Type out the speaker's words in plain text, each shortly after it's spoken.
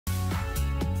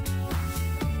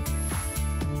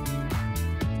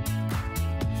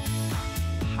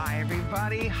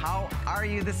everybody. How are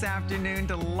you this afternoon?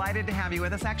 Delighted to have you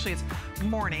with us. Actually, it's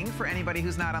morning for anybody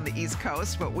who's not on the East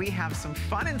Coast, but we have some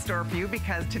fun in store for you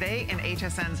because today in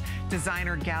HSN's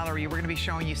Designer Gallery, we're going to be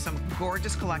showing you some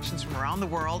gorgeous collections from around the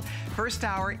world. First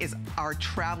hour is our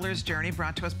Traveler's Journey,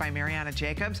 brought to us by Mariana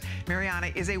Jacobs.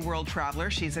 Mariana is a world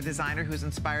traveler. She's a designer who's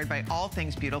inspired by all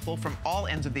things beautiful from all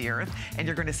ends of the earth, and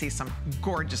you're going to see some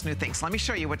gorgeous new things. Let me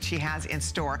show you what she has in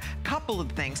store. A couple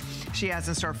of things she has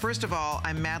in store. First of all,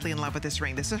 I'm madly in love with this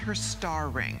ring. This is her star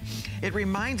ring. It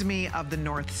reminds me of the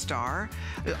North Star,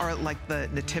 or like the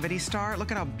Nativity Star.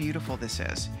 Look at how beautiful this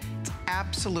is. It's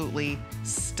absolutely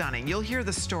stunning. You'll hear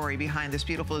the story behind this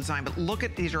beautiful design, but look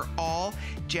at, these are all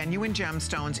genuine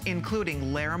gemstones, including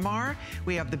Larimar.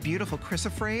 We have the beautiful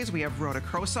chrysoprase, we have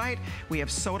rhodochrosite, we have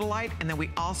sodalite, and then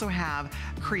we also have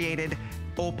created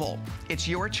opal. It's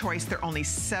your choice. They're only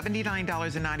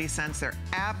 $79.90. They're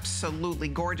absolutely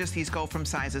gorgeous. These go from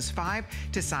sizes 5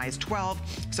 to size 12.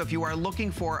 So if you are looking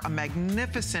for a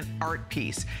magnificent art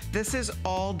piece, this is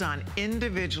all done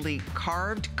individually,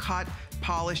 carved, cut,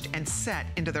 polished, and set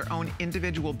into their own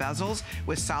individual bezels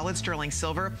with solid sterling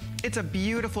silver. It's a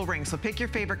beautiful ring, so pick your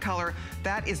favorite color.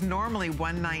 That is normally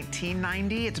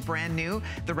 $119.90. It's brand new.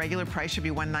 The regular price should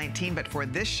be $119, but for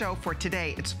this show, for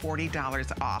today, it's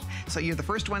 $40 off. So you're the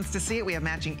first ones to see it. We have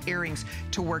matching earrings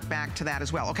to work back to that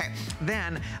as well. Okay,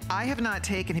 then I have not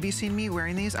taken, have you seen me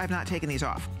wearing these? I've not taken these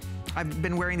off. I've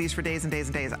been wearing these for days and days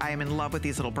and days. I am in love with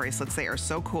these little bracelets. They are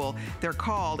so cool. They're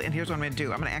called, and here's what I'm gonna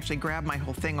do. I'm gonna actually grab my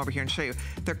whole thing over here and show you.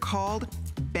 They're called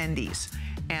bendies,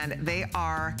 and they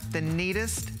are the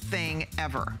neatest thing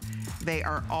ever. They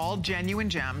are all genuine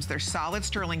gems. They're solid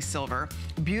sterling silver,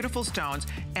 beautiful stones,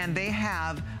 and they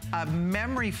have a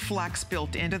memory flex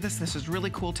built into this. This is really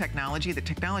cool technology. The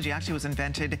technology actually was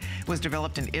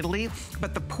developed in Italy,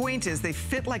 but the point is they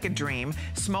fit like a dream.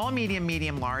 Small, medium,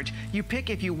 medium, large. You pick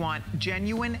if you want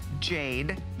genuine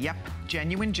jade, yep,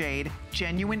 genuine jade,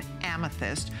 genuine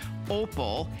amethyst,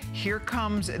 opal. Here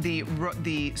comes the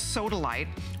sodalite.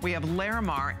 We have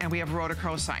Larimar, and we have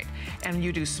rhodochrosite. And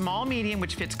you do small, medium,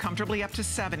 which fits comfortably up to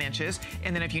 7 inches.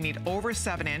 And then if you need over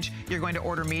 7 inch, you're going to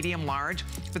order medium, large.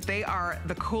 But they are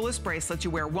the coolest bracelets.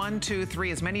 You wear 1, 2,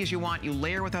 3, as many as you want. You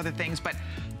layer with other things, but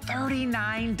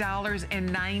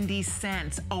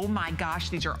 $39.90. Oh my gosh,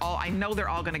 these are all, I know they're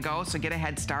all gonna go, so get a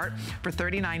head start. For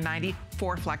 $39.90,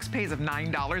 4 flex pays of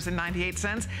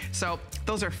 $9.98. So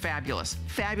those are fabulous.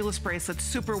 Fabulous bracelets,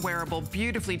 super wearable,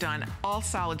 beautifully done, all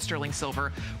solid sterling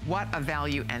silver. What a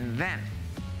value. And then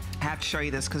I have to show you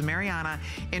this because Mariana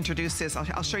introduced this.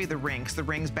 I'll show you the ring, because the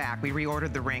ring's back. We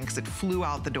reordered the ring because it flew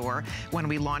out the door when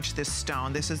we launched this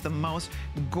stone. This is the most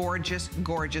gorgeous,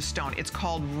 gorgeous stone. It's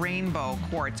called rainbow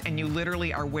quartz, and you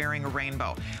literally are wearing a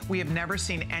rainbow. We have never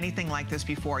seen anything like this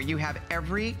before. You have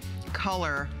every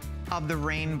color of the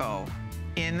rainbow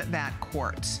in that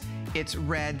quartz. It's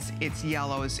reds, it's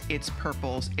yellows, it's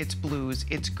purples, it's blues,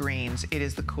 it's greens. It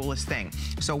is the coolest thing.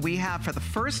 So we have, for the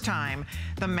first time,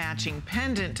 the matching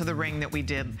pendant to the ring that we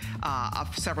did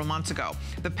several months ago.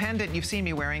 The pendant, you've seen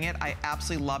me wearing it. I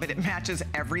absolutely love it. It matches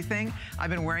everything. I've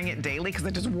been wearing it daily because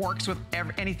it just works with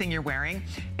anything you're wearing.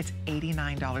 It's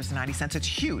 $89.90. It's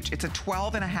huge. It's a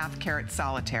 12.5 carat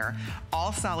solitaire,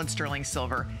 all solid sterling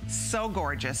silver. So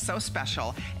gorgeous, so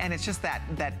special. And it's just that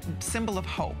symbol of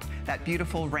hope, that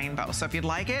beautiful rainbow. So if you'd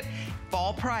like it,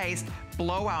 fall priced,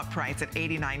 blowout price at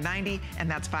 $89.90, and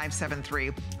that's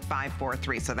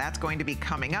 $573,543. So that's going to be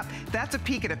coming up. That's a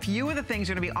peek at a few of the things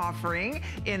you're going to be offering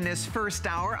in this first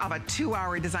hour of a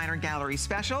 2-hour Designer Gallery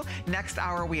special. Next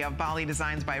hour, we have Bali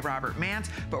Designs by Robert Mance,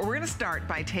 but we're going to start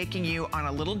by taking you on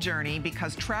a little journey,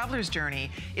 because Traveler's Journey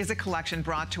is a collection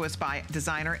brought to us by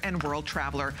designer and world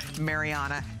traveler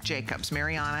Mariana Jacobs.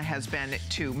 Mariana has been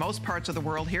to most parts of the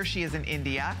world. Here she is in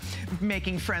India,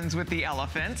 making friends with the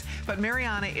elephant. But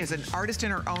Mariana is an artist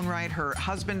in her own right. Her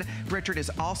husband, Richard, is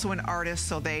also an artist,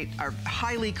 so they are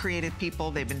highly creative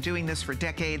people. They've been doing this for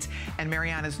decades, and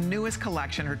Mariana's newest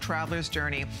collection, her Traveler's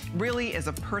Journey, really is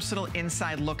a personal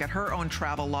inside look at her own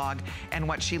travel log and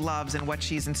what she loves and what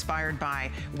she's inspired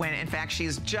by when, in fact,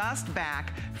 she's just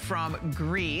back from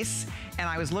Greece. And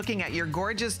I was looking at your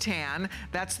gorgeous tan.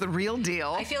 That's the real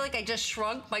deal. I feel like I just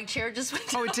shrunk. My chair just went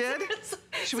down. Oh, it did?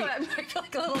 So I feel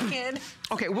like a little kid.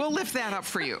 Okay, we'll lift that up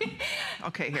for you.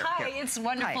 Okay, here. Hi, here. it's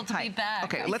wonderful to be back.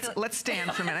 Okay, let's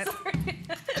stand for a minute.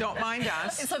 Don't mind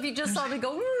us. So if you just saw me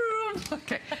go,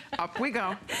 okay, up we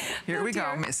go. Here we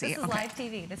go, Missy. This is live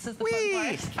TV. This is the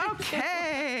Whee! fun part.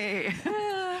 Okay.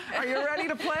 Are you ready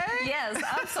to play? Yes,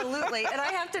 absolutely. And I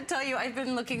have to tell you, I've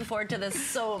been looking forward to this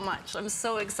so much. I'm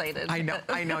so excited.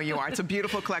 I know you are. It's a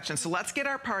beautiful collection. So let's get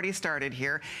our party started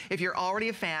here. If you're already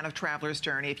a fan of Traveler's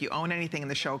Journey, if you own anything in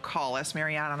the show, call us.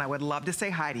 Mariana and I would love to say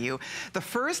hi to you. The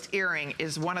first earring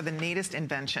is one of the neatest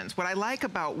inventions. What I like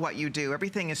about what you do,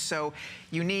 everything is so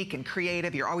unique and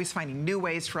creative. You're always finding new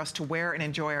ways for us to wear and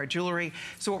enjoy our jewelry.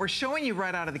 So what we're showing you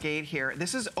right out of the gate here,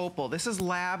 this is opal. This is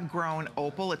lab-grown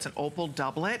opal. It's an opal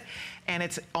doublet, and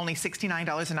it's only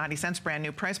 $69.90, brand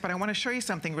new price. But I want to show you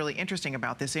something really interesting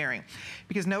about this earring,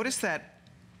 because notice that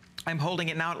I'm holding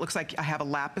it now. It looks like I have a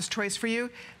lapis choice for you.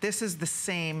 This is the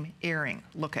same earring.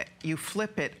 Look at, you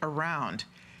flip it around,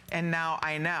 and now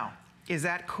I know. Is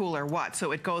that cool or what?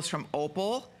 So it goes from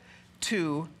opal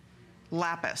to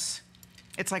lapis.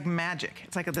 It's like magic.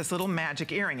 It's like this little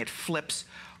magic earring. It flips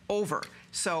over.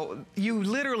 So you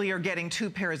literally are getting two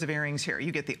pairs of earrings here.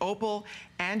 You get the opal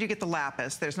and you get the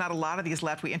lapis. There's not a lot of these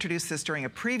left. We introduced this during a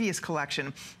previous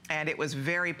collection and it was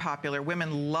very popular.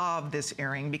 Women love this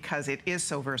earring because it is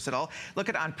so versatile. Look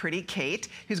at On Pretty Kate,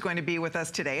 who's going to be with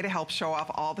us today to help show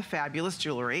off all the fabulous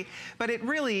jewelry. But it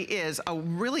really is a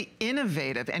really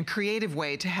innovative and creative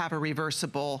way to have a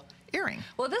reversible earring.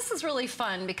 Well, this is really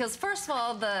fun because first of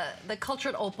all, the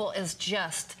cultured opal is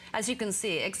just, as you can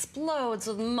see, explodes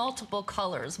with multiple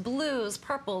colors, blues,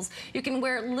 purples. You can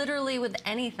wear it literally with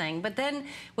anything, but then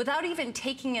without even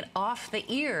taking it off the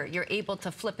ear, you're able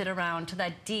to flip it around to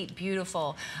that deep,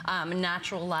 beautiful,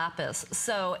 natural lapis.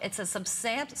 So it's a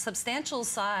substantial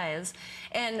size.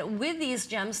 And with these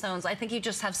gemstones, I think you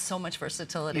just have so much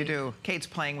versatility. You do. Kate's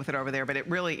playing with it over there, but it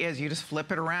really is. You just flip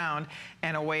it around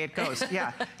and away it goes.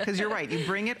 Yeah, because you're right. You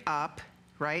bring it up,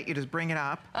 right? You just bring it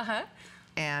up. Uh-huh.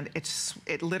 And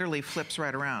it literally flips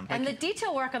right around. And the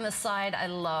detail work on the side, I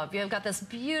love. You've got this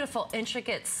beautiful,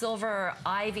 intricate silver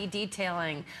ivy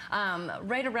detailing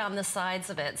right around the sides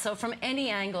of it. So from any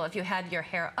angle, if you had your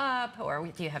hair up or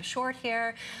if you have short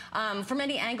hair, from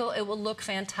any angle, it will look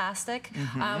fantastic,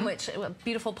 which a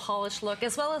beautiful polished look,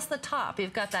 as well as the top.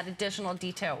 You've got that additional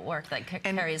detail work that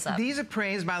carries up. These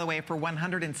appraised, by the way, for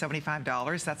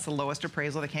 $175. That's the lowest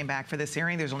appraisal that came back for this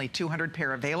earring. There's only 200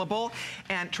 pair available.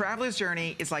 And Traveler's Journey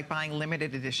is like buying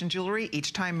limited edition jewelry.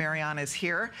 Each time Mariana is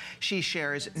here, she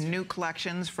shares new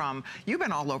collections from, you've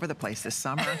been all over the place this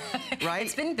summer, right?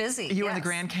 It's been busy. You were in the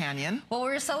Grand Canyon. Well,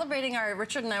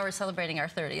 Richard and I were celebrating our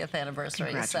 30th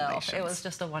anniversary, so it was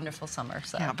just a wonderful summer.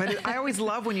 So. Yeah, but I always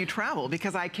love when you travel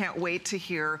because I can't wait to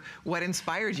hear what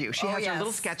inspired you. She has her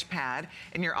little sketch pad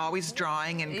and you're always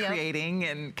drawing and creating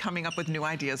and coming up with new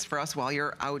ideas for us while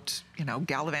you're out, you know,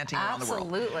 gallivanting around the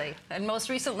world. Absolutely. And most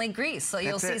recently Greece, so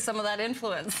you'll see some of that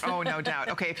influence. Oh, no doubt.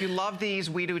 Okay, if you love these,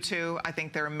 we do too. I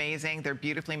think they're amazing. They're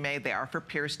beautifully made. They are for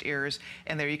pierced ears.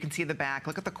 And there you can see the back.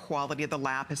 Look at the quality of the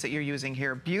lapis that you're using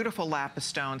here. Beautiful lapis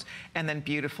stones and then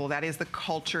beautiful. That is the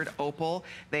cultured opal.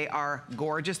 They are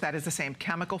gorgeous. That is the same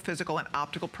chemical, physical, and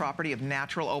optical property of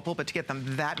natural opal, but to get them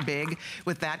that big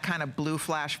with that kind of blue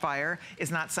flash fire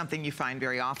is not something you find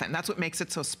very often. That's what makes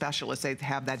it so special, is they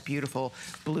have that beautiful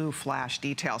blue flash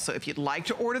detail. So if you'd like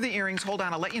to order the earrings, hold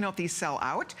on, I'll let you know if these sell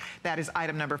out. That is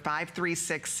item number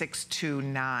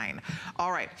 536629.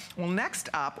 All right, well, next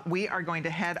up, we are going to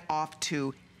head off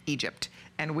to Egypt.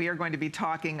 And we are going to be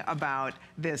talking about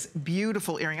this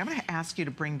beautiful earring. I'm going to ask you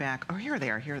to bring back, oh, here they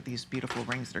are. Here are these beautiful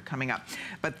rings that are coming up.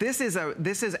 But this is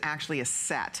actually a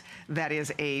set that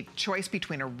is a choice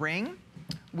between a ring.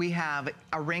 We have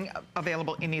a ring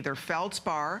available in either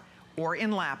feldspar or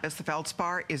in lapis. The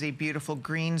feldspar is a beautiful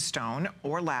green stone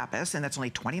or lapis, and that's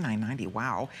only $29.90.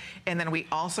 Wow. And then we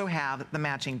also have the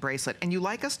matching bracelet. And you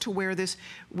like us to wear this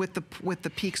with the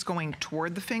peaks going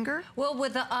toward the finger? Well,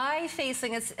 with the eye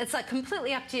facing, it's like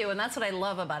completely up to you, and that's what I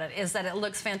love about it, is that it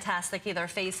looks fantastic either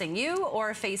facing you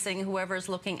or facing whoever's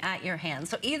looking at your hand.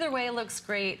 So either way, it looks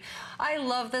great. I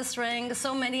love this ring.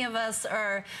 So many of us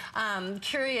are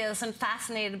curious and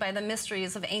fascinated by the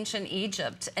mysteries of ancient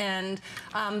Egypt, and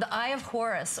the Eye of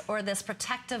Horus, or this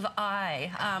protective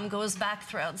eye, goes back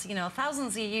throughout, you know,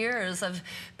 thousands of years of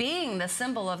being the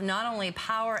symbol of not only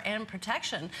power and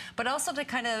protection, but also to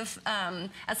kind of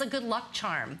as a good luck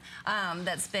charm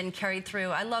that's been carried through.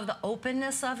 I love the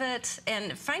openness of it,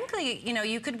 and frankly, you know,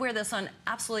 you could wear this on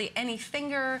absolutely any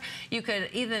finger. You could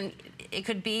even, it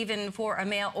could be even for a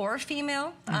male or a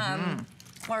female.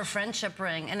 or a friendship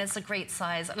ring, and it's a great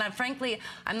size. And frankly,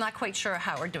 I'm not quite sure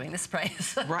how we're doing this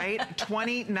price. Right?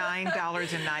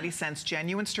 $29.90,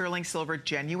 genuine sterling silver,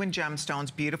 genuine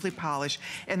gemstones, beautifully polished.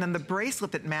 And then the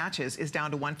bracelet that matches is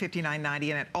down to $159.90, and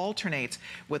it alternates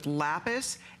with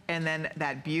lapis and then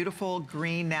that beautiful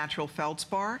green natural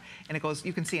feldspar. And it goes,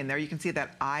 you can see in there, you can see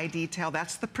that eye detail.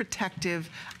 That's the protective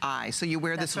eye. So you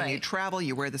wear this when you travel,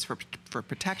 you wear this for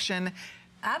protection.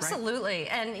 Absolutely.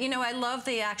 Right. And, you know, I love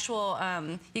the actual,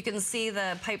 you can see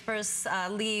the piper's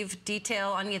leaf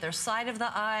detail on either side of the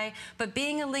eye. But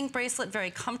being a link bracelet, very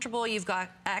comfortable. You've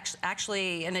got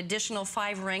actually an additional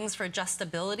 5 rings for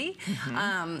adjustability.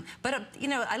 You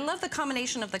know, I love the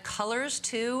combination of the colors,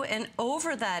 too. And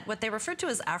over that, what they refer to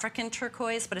as African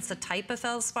turquoise, but it's a type of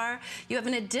feldspar, you have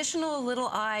an additional little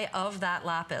eye of that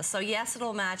lapis. So, yes,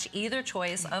 it'll match either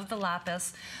choice of the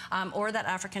lapis or that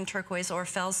African turquoise or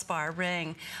feldspar ring.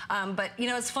 But, you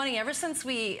know, it's funny, ever since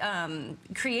we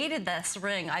created this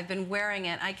ring, I've been wearing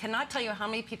it. I cannot tell you how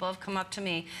many people have come up to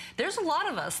me. There's a lot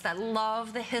of us that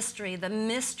love the history, the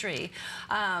mystery,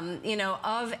 you know,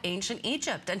 of ancient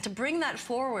Egypt. And to bring that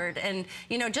forward and,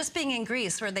 you know, just being in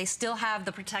Greece where they still have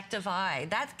the protective eye,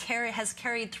 that has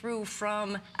carried through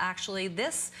from actually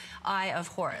this eye of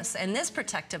Horus and this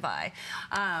protective eye.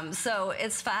 So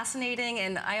it's fascinating,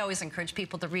 and I always encourage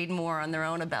people to read more on their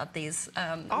own about these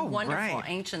wonderful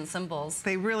ancient symbols.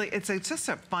 They really, it's just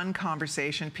a fun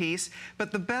conversation piece,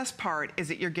 but the best part is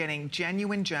that you're getting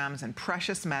genuine gems and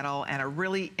precious metal and a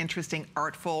really interesting,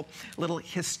 artful, little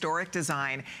historic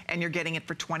design, and you're getting it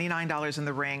for $29 in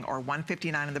the ring or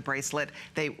 $159 in the bracelet.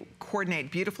 They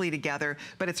coordinate beautifully together,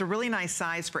 but it's a really nice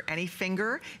size for any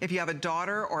finger. If you have a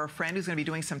daughter or a friend who's going to be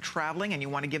doing some traveling and you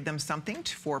want to give them something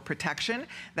for protection,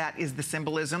 that is the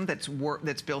symbolism that's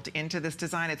built into this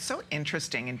design. It's so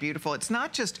interesting and beautiful. It's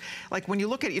not just like when you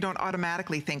look at it, you don't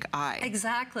automatically think eye.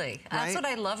 Exactly. That's what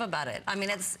I love about it. I mean,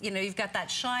 it's, you know, you've got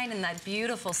that shine and that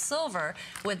beautiful silver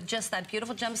with just that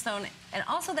beautiful gemstone and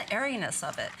also the airiness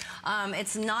of it.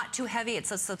 It's not too heavy.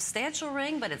 It's a substantial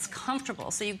ring, but it's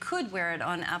comfortable. So you could wear it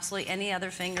on absolutely any other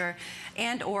finger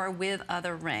and or with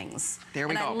other rings. There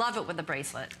we go. And I love it with the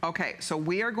bracelet. Okay, so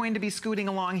we are going to be scooting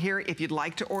along here. If you'd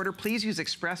like to order, please use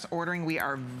express ordering. We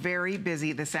are very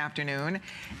busy this afternoon,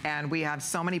 and we have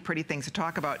so many pretty things to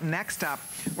talk about. Next up,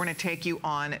 we're going to take you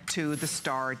on to the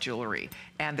star jewelry.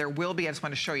 And there will be, I just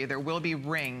want to show you, there will be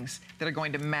rings that are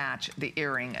going to match the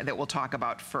earring that we'll talk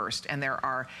about first. And there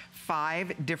are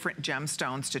 5 different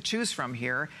gemstones to choose from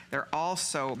here. They're all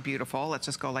so beautiful. Let's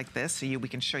just go like this so we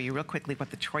can show you real quickly what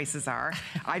the choices are.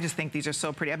 I just think these are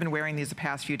so pretty. I've been wearing these the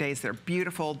past few days. They're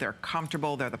beautiful, they're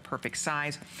comfortable, they're the perfect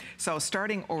size. So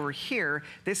starting over here,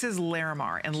 this is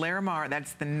Larimar. And Larimar,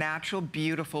 that's the natural,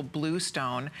 beautiful blue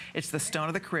stone. It's the stone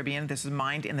of the Caribbean. This is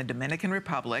mined in the Dominican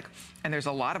Republic. And there's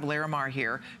a lot of Larimar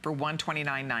here for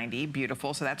 $129.90.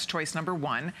 Beautiful. So that's choice number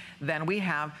 1. Then we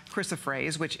have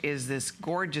chrysoprase, which is this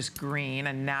gorgeous green,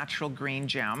 a natural green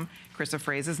gem.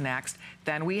 Chrysoprase is next.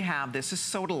 Then we have, this is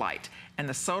sodalite. And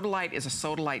the sodalite is a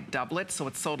sodalite doublet. So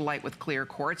it's sodalite with clear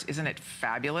quartz. Isn't it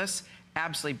fabulous?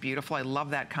 Absolutely beautiful. I love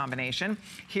that combination.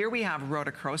 Here we have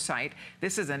rhodochrosite.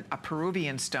 This is a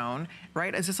Peruvian stone,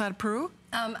 right? Is this out of Peru?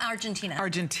 Argentina.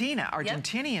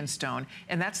 Argentinian stone.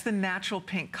 And that's the natural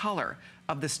pink color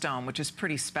of the stone, which is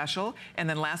pretty special. And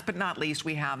then last but not least,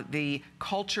 we have the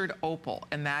cultured opal,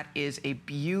 and that is a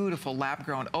beautiful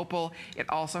lab-grown opal. It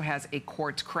also has a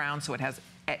quartz crown, so it has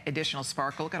additional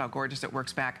sparkle. Look at how gorgeous it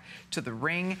works back to the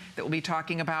ring that we'll be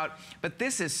talking about. But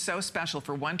this is so special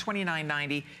for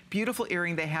 $129.90. Beautiful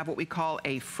earring. They have what we call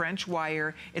a French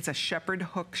wire. It's a shepherd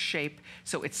hook shape,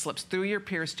 so it slips through your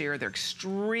pierced ear. They're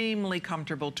extremely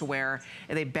comfortable to wear,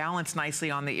 and they balance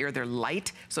nicely on the ear. They're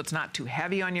light, so it's not too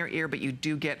heavy on your ear, but you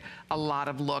do get a lot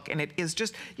of look. And it is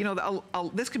just, you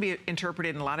know, this could be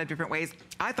interpreted in a lot of different ways.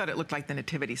 I thought it looked like the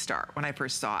Nativity Star when I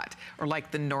first saw it, or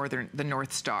like the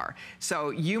North Star.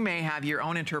 So you may have your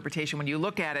own interpretation when you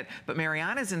look at it, but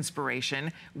Mariana's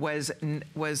inspiration was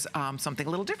something a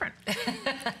little different.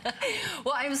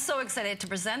 Well, I'm so excited to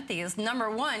present these.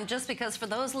 Number 1, just because for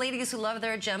those ladies who love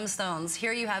their gemstones,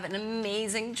 here you have an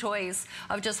amazing choice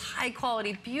of just high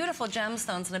quality, beautiful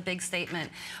gemstones and a big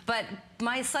statement. But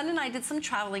my son and I did some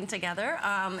traveling together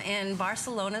in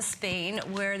Barcelona, Spain,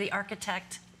 where the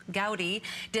architect Gowdy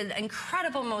did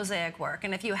incredible mosaic work.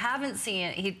 And if you haven't seen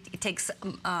it, he takes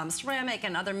ceramic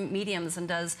and other mediums and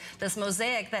does this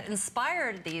mosaic that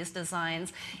inspired these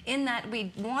designs, in that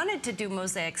we wanted to do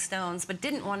mosaic stones but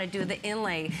didn't want to do the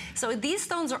inlay. So these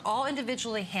stones are all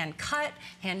individually hand cut,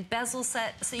 hand bezel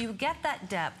set, so you get that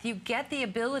depth, you get the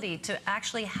ability to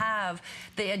actually have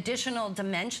the additional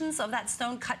dimensions of that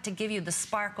stone cut to give you the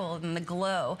sparkle and the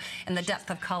glow and the depth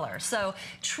of color. So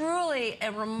truly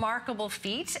a remarkable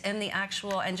feat in the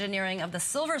actual engineering of the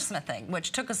silversmithing,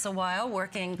 which took us a while,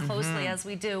 working closely as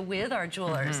we do with our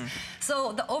jewelers.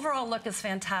 So the overall look is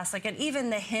fantastic, and even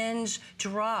the hinge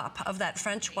drop of that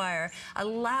French wire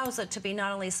allows it to be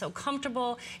not only so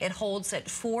comfortable, it holds it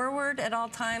forward at all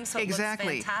times, so it looks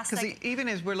fantastic. Because even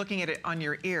as we're looking at it on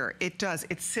your ear, it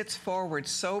sits forward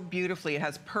so beautifully. It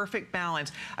has perfect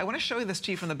balance. I want to show you this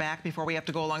to you from the back before we have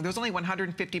to go along. There's only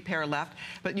 150 pair left,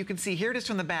 but you can see here it is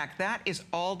from the back. That is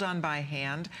all done by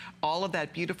hand. All of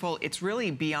that beautiful, it's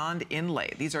really beyond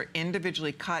inlay. These are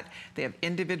individually cut. They have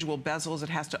individual bezels. It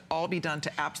has to all be done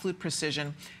to absolute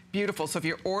precision. Beautiful. So if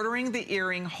you're ordering the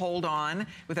earring, hold on.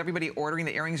 With everybody ordering,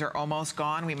 the earrings are almost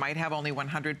gone. We might have only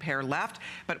 100 pair left,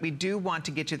 but we do want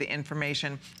to get you the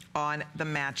information on the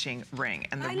matching ring.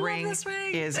 And the ring love this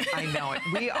ring is, I know it.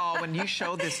 We all, when you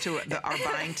showed this to our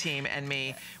buying team and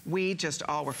me, we just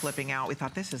all were flipping out. We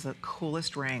thought, this is the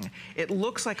coolest ring. It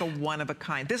looks like a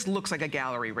one-of-a-kind. This looks like a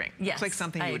gallery ring. Yes, it's like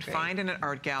something you would find in an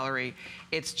art gallery.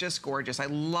 It's just gorgeous. I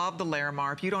love the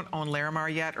Larimar. If you don't own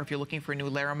Larimar yet, or if you're looking for a new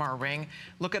Larimar ring,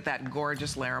 look at that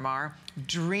gorgeous Larimar.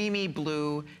 Dreamy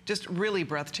blue, just really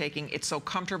breathtaking. It's so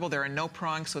comfortable. There are no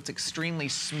prongs, so it's extremely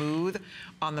smooth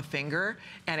on the finger.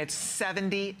 And it's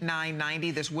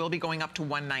 $79.90. This will be going up to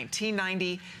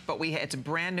 $119.90, but it's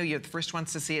brand new. You're the first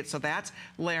ones to see it. So that's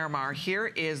Larimar. Here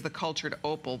is the cultured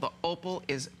opal. The opal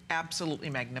is absolutely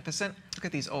magnificent. Look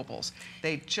at these opals.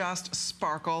 They just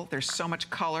sparkle. There's so much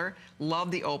color.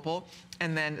 Love the opal.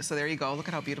 And then, so there you go. Look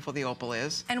at how beautiful the opal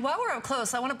is. And while we're up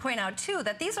close, I want to point out, too,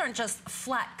 that these aren't just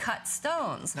flat cut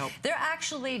stones. Nope. They're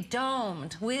actually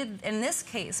domed with, in this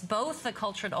case, both the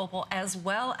cultured opal as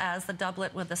well as the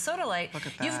doublet with the sodalite. Look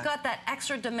at that. You've got that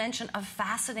extra dimension of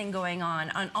faceting going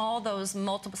on all those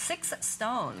multiple, 6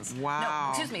 stones. Wow. No,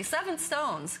 excuse me, 7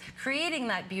 stones, creating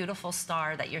that beautiful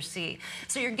star that you see.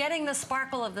 So you're getting the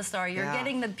sparkle of the star. You're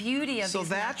getting the beauty of these natural So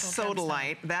that's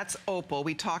sodalite. That's opal.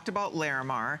 We talked about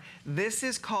Larimar. This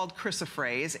is called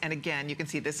chrysoprase, and again, you can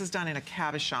see this is done in a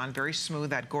cabochon, very smooth,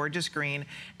 that gorgeous green.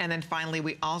 And then finally,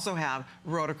 we also have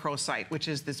rhodochrosite, which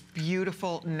is this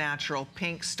beautiful, natural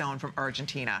pink stone from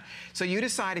Argentina. So you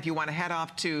decide if you want to head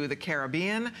off to the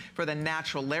Caribbean for the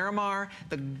natural Larimar,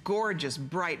 the gorgeous,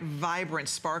 bright, vibrant,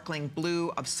 sparkling blue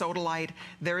of sodalite.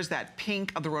 There's that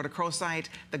pink of the rhodochrosite,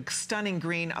 the stunning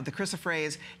green of the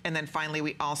chrysoprase, and then finally,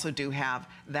 we also do have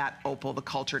that opal, the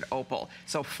cultured opal.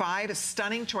 So 5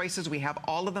 stunning choices. We have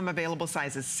all of them available.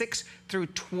 Sizes 6 through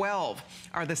 12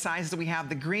 are the sizes we have.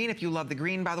 The green, if you love the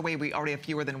green, by the way, we already have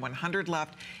fewer than 100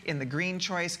 left in the green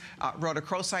choice.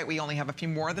 Rhodochrosite, we only have a few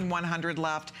more than 100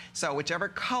 left. So whichever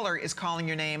color is calling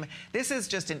your name, this is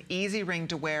just an easy ring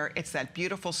to wear. It's that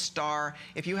beautiful star.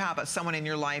 If you have someone in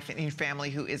your life and in your family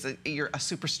who is a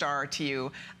superstar to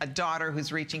you, a daughter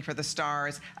who's reaching for the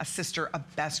stars, a sister, a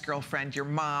best girlfriend, your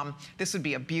mom, this would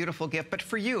be a beautiful gift. But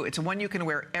for you, it's one you can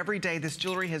wear every day. This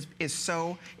jewelry is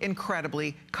so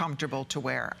incredibly comfortable to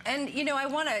wear. And, you know, I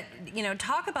want to,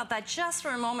 talk about that just for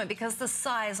a moment, because the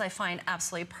size I find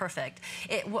absolutely perfect.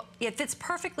 It fits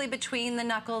perfectly between the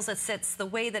knuckles. It sits the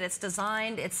way that it's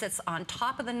designed. It sits on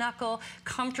top of the knuckle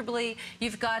comfortably.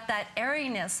 You've got that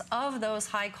airiness of those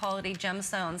high-quality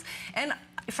gemstones. And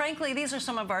frankly, these are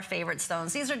some of our favorite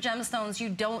stones. These are gemstones you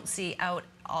don't see out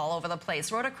all over the place.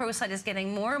 Rhodochrosite is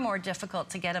getting more and more difficult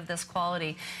to get of this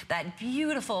quality. That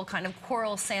beautiful kind of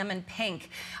coral salmon pink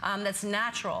that's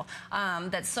natural,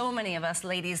 that so many of us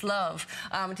ladies love,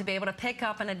 to be able to pick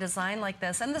up in a design like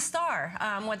this. And the star,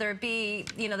 whether it be,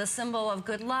 the symbol of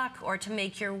good luck, or to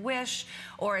make your wish,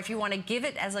 or if you want to give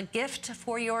it as a gift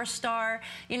for your star.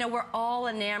 We're all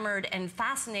enamored and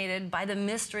fascinated by the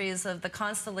mysteries of the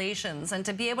constellations, and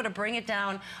to be able to bring it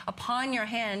down upon your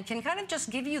hand can kind of just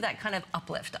give you that kind of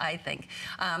uplift, I think,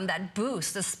 that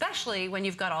boost, especially when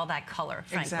you've got all that color,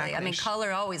 frankly. Exactly. I mean,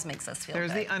 color always makes us feel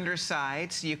There's good. the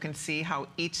underside, so you can see how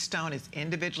each stone is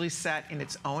individually set in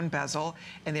its own bezel.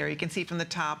 And there you can see from the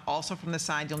top, also from the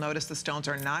side, you'll notice the stones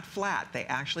are not flat. They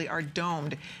actually are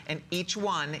domed. And each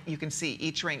one, you can see,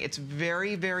 each ring, it's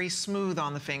very, very smooth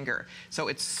on the finger. So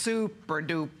it's super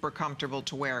duper comfortable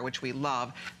to wear, which we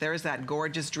love. There's that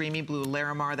gorgeous dreamy blue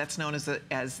Larimar. That's known as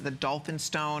the dolphin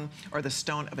stone, or the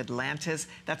stone of Atlantis. is.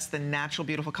 That's the natural,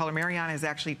 beautiful color. Mariana has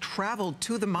actually traveled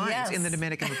to the mines in the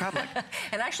Dominican Republic.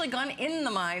 And actually gone in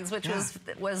the mines, which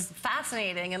was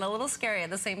fascinating and a little scary at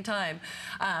the same time.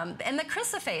 And the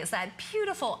chrysoprase, that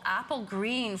beautiful apple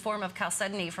green form of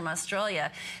chalcedony from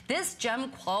Australia. This gem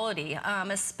quality,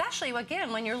 especially,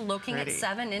 again, when you're looking at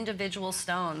 7 individual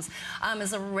stones,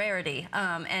 is a rarity.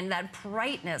 And that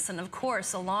brightness, and of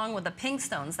course, along with the pink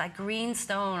stones, that green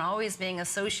stone always being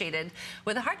associated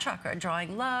with the heart chakra,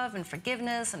 drawing love and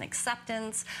forgiveness and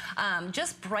acceptance,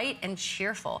 just bright and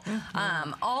cheerful.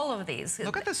 All of these.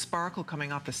 Look at the sparkle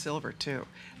coming off the silver too.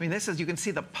 I mean, this is, you can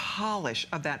see the polish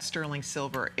of that sterling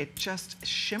silver. It just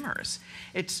shimmers.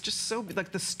 It's just so,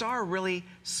 like the star really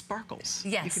sparkles.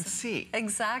 Yes. You can see.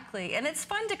 Exactly. And it's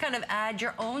fun to kind of add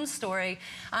your own story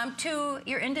to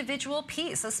your individual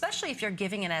piece, especially if you're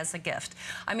giving it as a gift.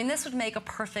 I mean, this would make a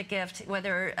perfect gift,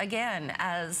 whether, again,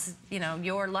 as, you know,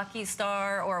 your lucky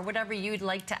star or whatever you'd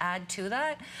like to add to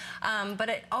that. But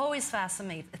it always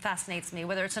fascinates me,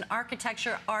 whether it's an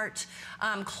architecture, art,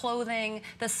 clothing,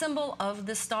 the symbol of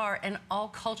the star in all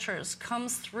cultures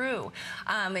comes through.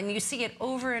 And you see it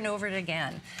over and over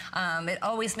again. It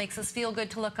always makes us feel good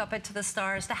to look up into the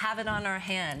stars, to have it on our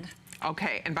hand.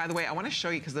 Okay, and by the way, I want to show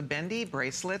you, because the bendy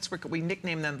bracelets, we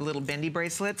nickname them the little bendy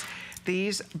bracelets.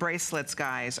 These bracelets,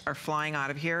 guys, are flying out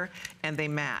of here, and they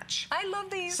match. I love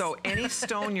these. So any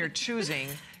stone you're choosing,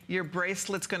 your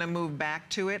bracelet's going to move back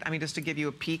to it. I mean, just to give you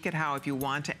a peek at how, if you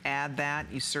want to add that,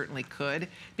 you certainly could.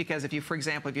 Because if you, for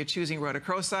example, if you're choosing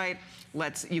rhodochrosite,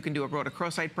 you can do a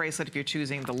rhodochrosite bracelet. If you're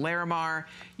choosing the Larimar,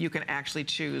 you can actually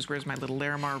choose, where's my little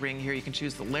Larimar ring here? You can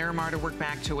choose the Larimar to work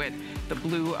back to it. The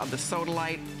blue of the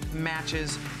sodalite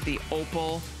matches, the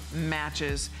opal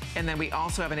matches, and then we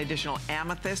also have an additional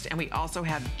amethyst, and we also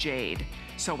have jade.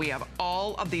 So we have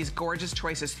all of these gorgeous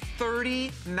choices.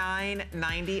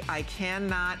 $39.90. I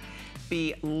cannot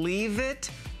believe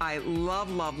it. I love,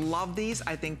 love, love these.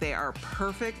 I think they are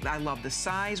perfect. I love the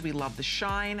size. We love the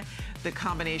shine. The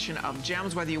combination of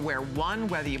gems, whether you wear one,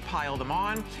 whether you pile them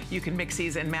on. You can mix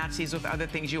these and match these with other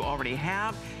things you already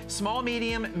have. Small,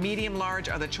 medium, medium, large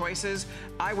are the choices.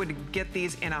 I would get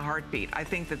these in a heartbeat. I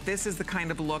think that this is the kind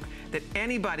of look that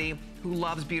anybody who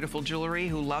loves beautiful jewelry,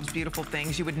 who loves beautiful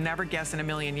things, you would never guess in a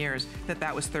million years that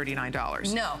that was $39.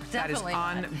 No, definitely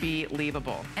not. That is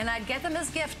unbelievable. And I'd get them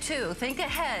as gift too. Think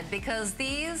ahead, because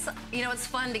these, you know, it's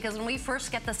fun because when we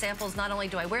first get the samples, not only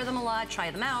do I wear them a lot,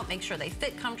 try them out, make sure they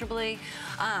fit comfortably.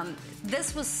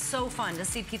 This was so fun to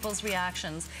see people's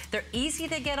reactions. They're easy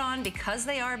to get on because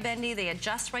they are bendy. They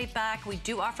adjust right back. We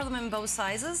do offer them in both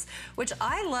sizes, which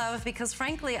I love because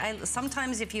frankly,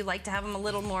 sometimes if you like to have them a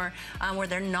little more where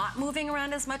they're not moving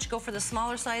around as much, go for the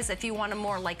smaller size. If you want them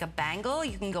more like a bangle,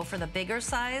 you can go for the bigger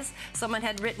size. Someone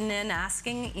had written in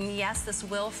asking, and yes, this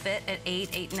will fit at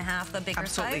 8, 8.5, the bigger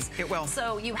Absolutely, size. it will.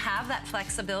 So you have that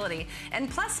flexibility. And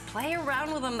plus, play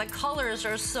around with them. The colors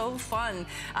are so fun,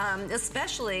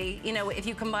 especially, you know, if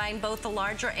you combine both the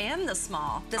larger and the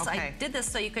small. I did this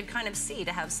so you could kind of see,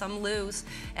 to have some loose,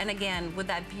 and again, with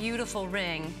that beautiful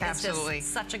ring. Absolutely. It's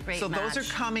just such a great match. So those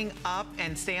are coming up,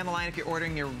 and stay on the line if you're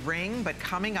ordering your ring, but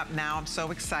coming up now, I'm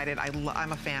so excited.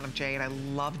 I'm a fan of jade. I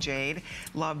love jade.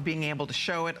 Love being able to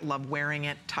show it, love wearing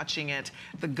it, touching it,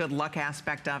 the good luck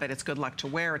aspect of it. It's good luck to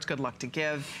wear, it's good luck to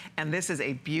give. And this is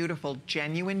a beautiful,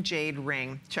 genuine jade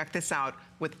ring. Check this out,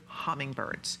 with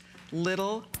hummingbirds.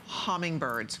 Little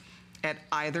hummingbirds at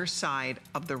either side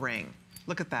of the ring.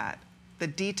 Look at that. The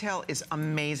detail is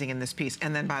amazing in this piece.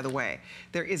 And then, by the way,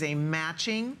 there is a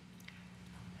matching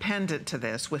pendant to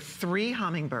this with 3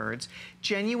 hummingbirds,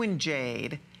 genuine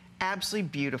jade, absolutely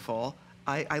beautiful.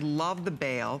 I love the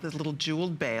bail, this little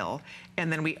jeweled bail. And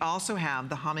then we also have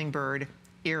the hummingbird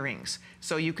earrings.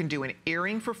 So you can do an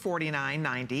earring for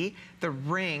 $49.90. The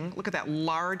ring, look at that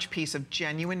large piece of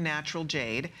genuine natural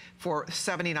jade for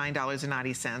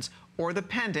 $79.90, or the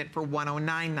pendant for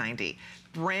 $109.90.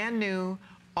 Brand new,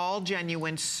 all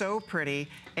genuine, so pretty.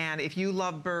 And if you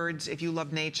love birds, if you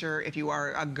love nature, if you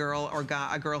are a girl or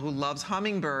a girl who loves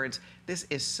hummingbirds, this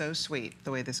is so sweet,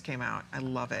 the way this came out. I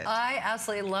love it. I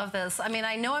absolutely love this. I mean,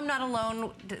 I know I'm not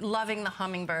alone loving the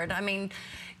hummingbird. I mean,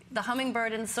 the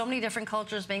hummingbird in so many different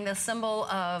cultures being the symbol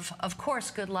of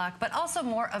course, good luck, but also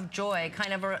more of joy,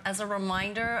 kind of as a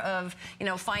reminder of, you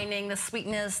know, finding the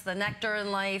sweetness, the nectar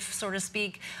in life, so to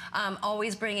speak,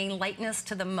 always bringing lightness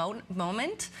to the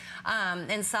moment.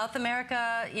 In South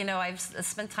America, you know, I've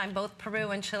spent time both Peru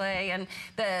and Chile, and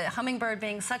the hummingbird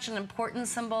being such an important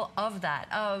symbol of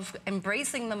that, of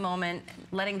embracing the moment,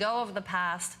 letting go of the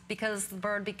past, because the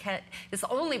bird is the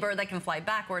only bird that can fly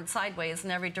backwards, sideways,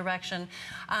 in every direction.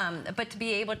 but to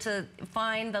be able to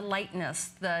find the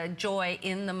lightness, the joy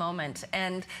in the moment.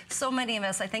 And so many of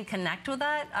us, I think, connect with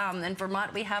that. In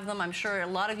Vermont, we have them. I'm sure a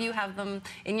lot of you have them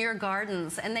in your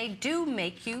gardens, and they do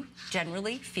make you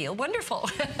generally feel wonderful.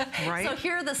 Right. So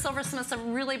here the silversmiths have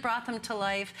really brought them to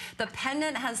life. The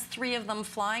pendant has 3 of them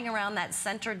flying around that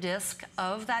center disc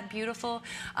of that beautiful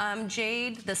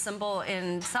jade, the symbol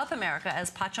in South America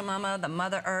as Pachamama, the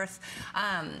Mother Earth,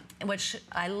 which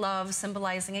I love,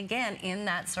 symbolizing again in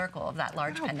that circle of that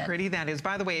large pendant. How pretty that is.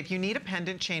 By the way, if you need a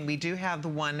pendant chain, we do have the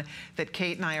one that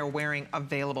Kate and I are wearing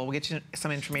available. We'll get you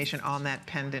some information on that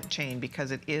pendant chain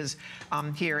because it is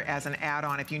here as an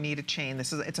add-on if you need a chain.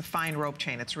 It's a fine rope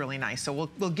chain. It's really nice. So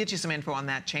we'll get you some info on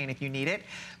that chain if you need it.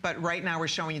 But right now we're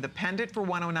showing you the pendant for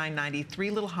 $109.90,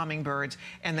 3 little hummingbirds,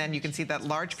 and then you can see that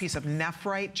large piece of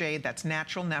nephrite jade, that's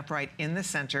natural nephrite in the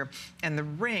center, and the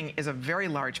ring is a very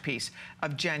large piece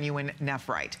of genuine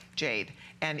nephrite jade.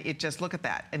 And it just, look at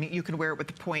that. I mean, you can wear it with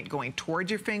the point going towards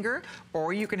your finger,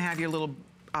 or you can have your little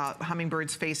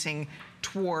hummingbirds facing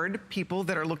toward people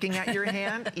that are looking at your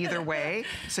hand, either way,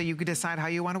 so you could decide how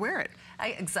you want to wear it.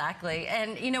 Exactly.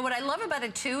 And you know what I love about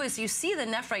it too is you see the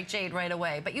nephrite jade right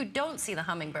away, but you don't see the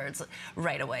hummingbirds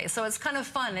right away. So it's kind of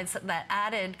fun. It's that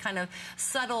added kind of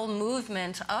subtle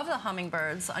movement of the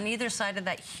hummingbirds on either side of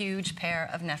that huge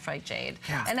pair of nephrite jade.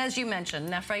 Yeah. And as you mentioned,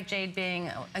 nephrite jade being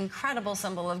an incredible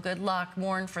symbol of good luck,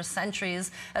 worn for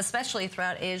centuries, especially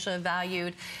throughout Asia,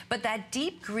 valued. But that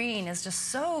deep green is just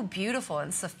so beautiful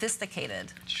and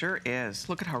sophisticated. Sure is.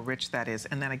 Look at how rich that is.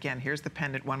 And then again, here's the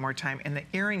pendant one more time. And the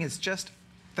earring is just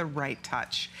the right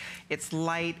touch. It's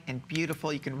light and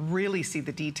beautiful. You can really see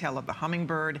the detail of the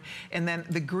hummingbird. And then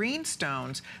the green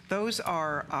stones, those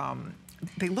are,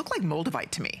 they look like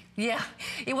moldavite to me. Yeah.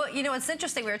 Well, you know, it's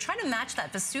interesting. We were trying to match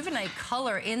that Vesuvinite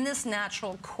color in this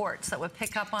natural quartz that would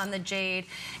pick up on the jade.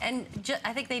 And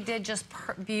I think they did just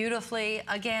beautifully.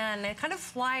 Again, kind of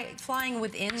flying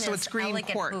within this so it's green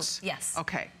elegant quartz. hoop. Yes.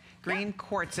 Okay. Green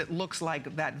quartz, it looks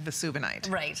like that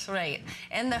Vesuvinite. Right, right.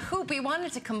 And the hoop, we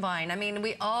wanted to combine. I mean,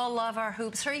 we all love our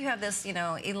hoops. Here you have this, you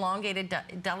know, elongated,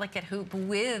 delicate hoop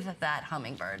with that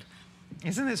hummingbird.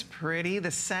 Isn't this pretty? The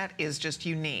set is just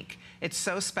unique. It's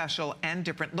so special and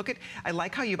different. Look at, I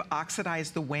like how you've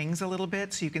oxidized the wings a little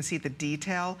bit so you can see the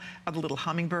detail of the little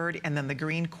hummingbird, and then the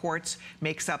green quartz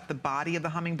makes up the body of the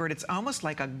hummingbird. It's almost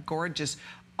like a gorgeous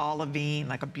olivine,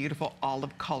 like a beautiful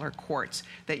olive color quartz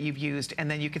that you've used. And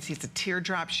then you can see it's a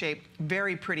teardrop shape,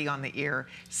 very pretty on the ear,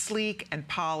 sleek and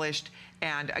polished.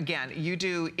 And again, you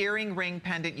do earring, ring,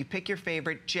 pendant, you pick your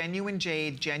favorite, genuine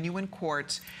jade, genuine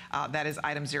quartz. That is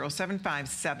item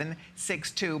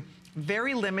 075762.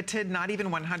 Very limited, not even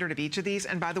 100 of each of these.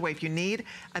 And by the way, if you need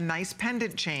a nice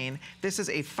pendant chain, this is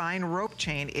a fine rope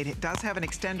chain. It does have an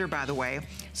extender, by the way,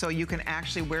 so you can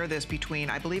actually wear this between,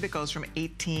 I believe it goes from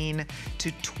 18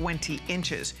 to 20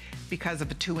 inches because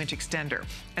of a 2-inch extender.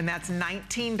 And that's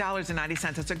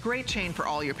 $19.90. It's a great chain for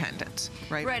all your pendants,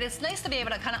 right? Right, it's nice to be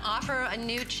able to kind of offer a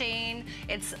new chain.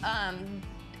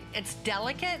 It's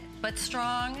delicate but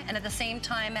strong, and at the same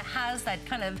time it has that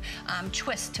kind of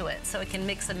twist to it, so it can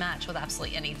mix and match with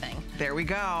absolutely anything. There we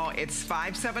go. It's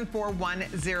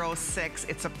 574106.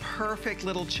 It's a perfect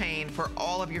little chain for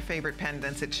all of your favorite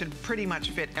pendants. It should pretty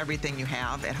much fit everything you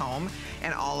have at home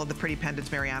and all of the pretty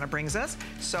pendants Mariana brings us,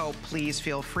 so please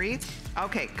feel free.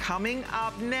 Okay, coming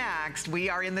up next, we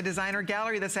are in the designer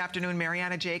gallery this afternoon.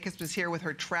 Mariana Jacobs is here with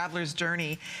her Traveler's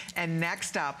Journey. And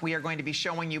next up, we are going to be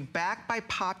showing you back by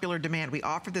popular demand. We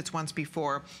offered this once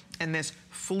before, and this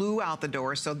flew out the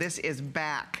door. So this is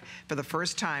back for the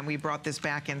first time. We brought this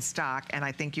back in stock, and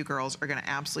I think you girls are gonna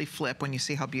absolutely flip when you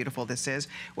see how beautiful this is.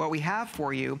 What we have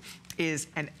for you is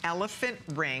an elephant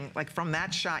ring. Like from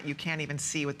that shot, you can't even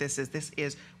see what this is. This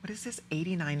is, what is this,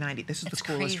 $89.90. This is the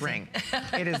coolest ring.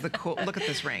 It is the cool, look at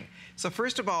this ring. So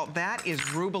first of all, that is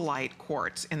rubellite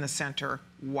quartz in the center.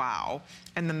 Wow.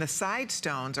 And then the side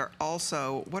stones are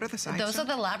also, what are the side stones? Those are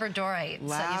the labradorite. So you've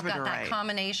got that Labradorite.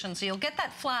 combination. So you'll get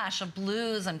that flash of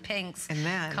blues and pinks And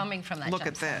then, coming from that look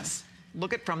at gemstone. this.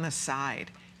 Look at from the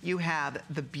side. You have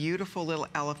the beautiful little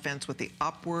elephants with the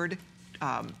upward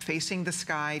facing the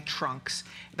sky trunks.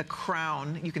 The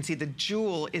crown, you can see the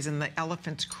jewel is in the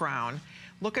elephant's crown.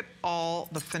 Look at all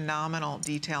the phenomenal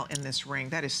detail in this ring.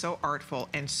 That is so artful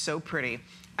and so pretty.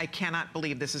 I cannot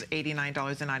believe this is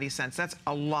 $89.90. That's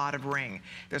a lot of ring.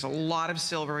 There's a lot of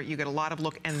silver. You get a lot of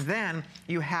look. And then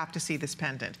you have to see this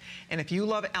pendant. And if you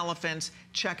love elephants,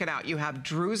 check it out. You have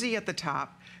druzy at the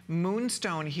top,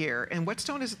 moonstone here. And what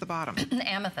stone is at the bottom?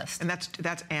 Amethyst. And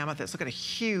that's amethyst. Look at a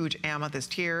huge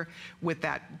amethyst here with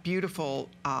that beautiful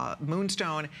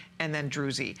moonstone and then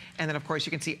druzy. And then of course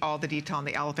you can see all the detail on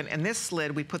the elephant. And this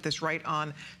slid, we put this right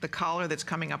on the collar that's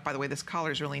coming up. By the way, this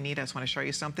collar is really neat. I just want to show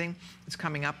you something. It's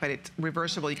coming up, but it's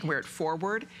reversible. You can wear it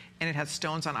forward and it has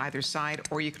stones on either side,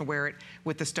 or you can wear it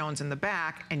with the stones in the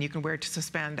back and you can wear it to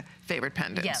suspend favorite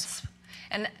pendants. Yes.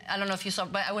 And I don't know if you saw,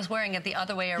 but I was wearing it the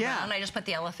other way around. Yeah. I just put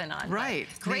the elephant on. Right.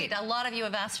 Great. Neat. A lot of you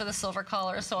have asked for the silver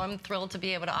collar, so I'm thrilled to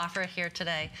be able to offer it here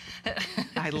today.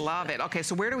 I love it. Okay,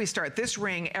 so where do we start? This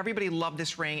ring, everybody loved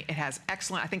this ring. It has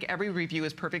excellent, I think every review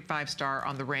is perfect 5-star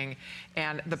on the ring.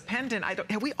 And the pendant,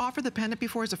 have we offered the pendant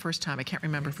before? It's the first time. I can't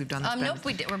remember if we've done this Nope,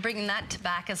 we did. We're bringing that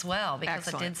back as well because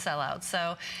excellent. It did sell out.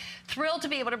 So thrilled to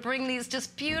be able to bring these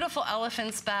just beautiful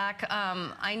elephants back.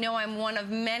 I know I'm one of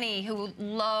many who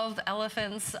love elephants.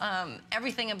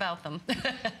 Everything about them.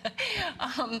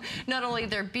 Not only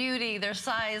their beauty, their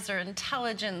size, their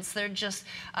intelligence, their just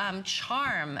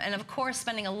charm, and of course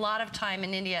spending a lot of time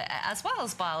in India as well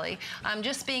as Bali,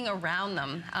 just being around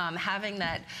them, having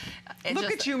that.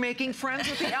 Look at you making friends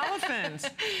with the elephants.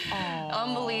 Oh,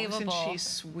 unbelievable. Isn't she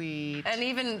sweet? And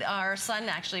even our son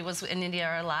actually was in India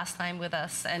our last time with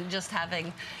us, and just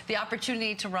having the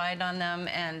opportunity to ride on them,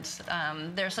 and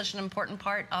they're such an important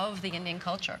part of the Indian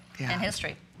culture and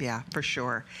history. Yeah, for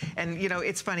sure. And you know,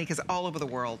 it's funny because all over the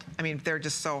world, I mean, they're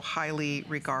just so highly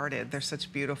regarded. They're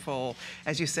such beautiful,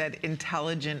 as you said,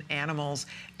 intelligent animals,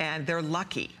 and they're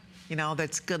lucky. You know,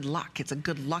 that's good luck. It's a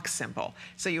good luck symbol.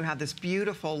 So you have this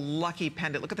beautiful lucky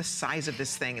pendant. Look at the size of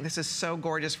this thing. This is so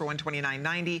gorgeous for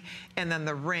 $129.90. And then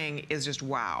the ring is just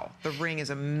wow. The ring is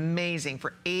amazing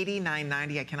for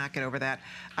 $89.90. I cannot get over that.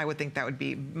 I would think that would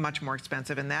be much more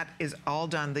expensive. And that is all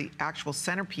done. The actual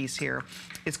centerpiece here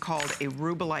is called a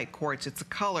rubellite quartz. It's the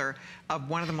color of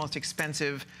one of the most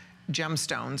expensive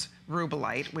gemstones,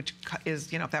 rubellite, which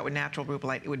is, you know, if that were natural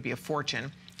rubellite, it would be a fortune.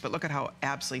 But look at how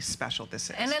absolutely special this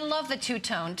is. And I love the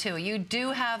two-tone, too. You do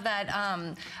have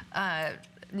that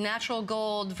natural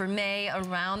gold vermeil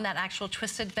around that actual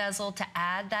twisted bezel to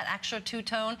add that extra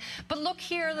two-tone. But look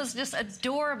here, this is just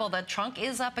adorable. The trunk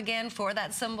is up again for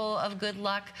that symbol of good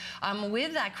luck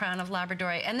with that crown of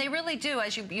Labradorite. And they really do,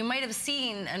 as you might have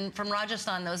seen and from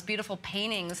Rajasthan, those beautiful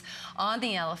paintings on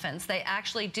the elephants. They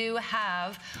actually do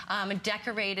have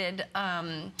decorated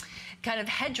kind of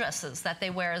headdresses that they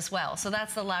wear as well. So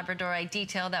that's the Labradorite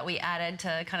detail that we added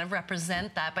to kind of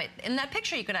represent that. But in that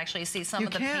picture, you could actually see some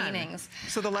of the paintings.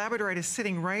 So the Labradorite is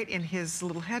sitting right in his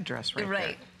little headdress right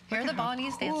there. Here are the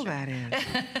Balinese dancer. Cool that is.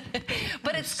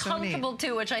 But it's so comfortable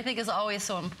too, which I think is always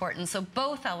so important. So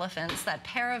both elephants, that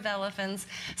pair of elephants,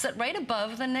 sit right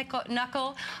above the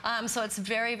knuckle. So it's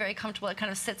very, very comfortable. It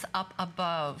kind of sits up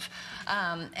above.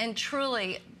 And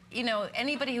truly, you know,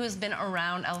 anybody who has been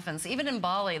around elephants, even in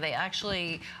Bali, they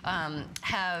actually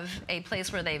have a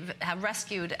place where they have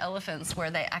rescued elephants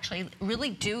where they actually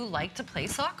really do like to play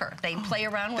soccer. They play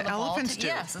around with the ball. Elephants do?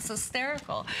 Yes, it's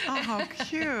hysterical. Oh, how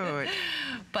cute.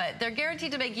 But they're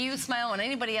guaranteed to make you smile and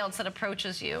anybody else that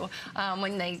approaches you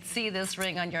when they see this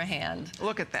ring on your hand.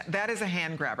 Look at that. That is a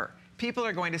hand grabber. People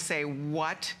are going to say,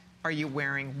 what are you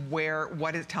wearing?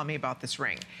 Tell me about this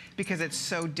ring. Because it's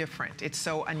so different. It's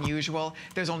so unusual.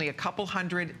 There's only a couple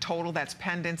hundred total. That's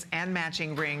pendants and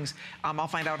matching rings. I'll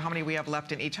find out how many we have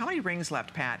left in each. How many rings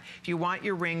left, Pat? If you want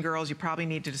your ring, girls, you probably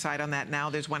need to decide on that now.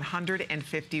 There's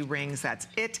 150 rings. That's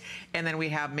it. And then we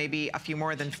have maybe a few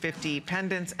more than 50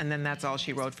 pendants. And then that's all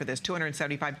she wrote for this.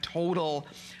 275 total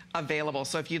available.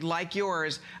 So if you'd like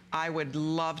yours, I would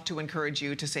love to encourage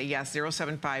you to say yes.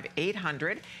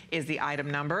 075-800 is the item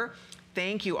number.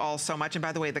 Thank you all so much. And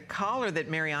by the way, the collar that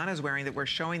Mariana is wearing that we're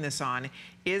showing this on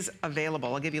is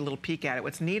available. I'll give you a little peek at it.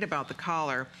 What's neat about the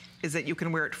collar is that you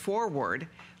can wear it forward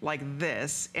like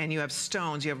this, and you have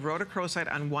stones. You have rhodochrosite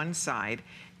on one side,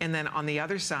 and then on the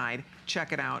other side,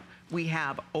 check it out, we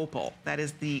have opal. That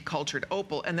is the cultured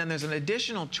opal. And then there's an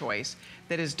additional choice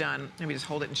that is done, let me just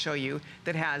hold it and show you,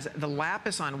 that has the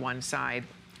lapis on one side,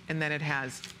 and then it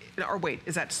has, or wait,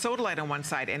 is that sodalite on one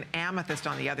side and amethyst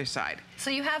on the other side? So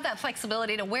you have that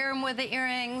flexibility to wear them with the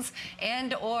earrings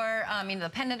and or you know, the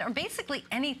pendant or basically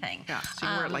anything. Yeah, so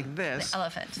you wear it like this, the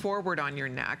elephant. Forward on your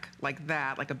neck, like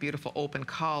that, like a beautiful open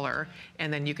collar,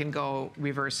 and then you can go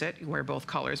reverse it, you wear both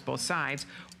colors, both sides,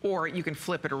 or you can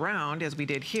flip it around, as we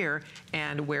did here,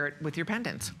 and wear it with your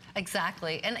pendants.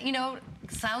 Exactly. And, you know,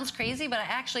 sounds crazy, but I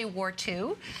actually wore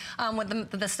two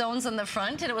with the stones in the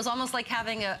front, and it was almost like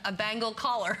having a bangle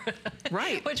collar,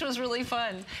 right? Which was really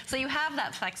fun. So you have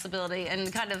that flexibility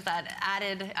and kind of that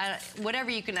added, whatever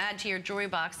you can add to your jewelry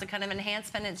box to kind of enhance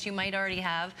pendants you might already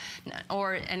have,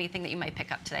 or anything that you might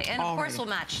pick up today. And of course, we'll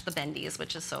match the bendies,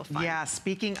 which is so fun. Yeah,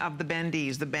 speaking of the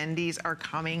bendies are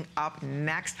coming up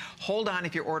next. Hold on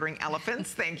if you're ordering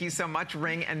elephants. Thank you so much.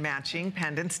 Ring and matching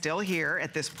pendant still here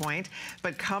at this point.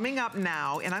 But coming up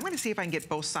now, and I'm going to see if I can get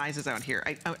both sizes out here.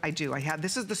 I do. I have,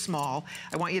 this is the small.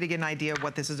 I want you to get an idea of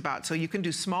what this is about. So you can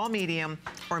do small, medium,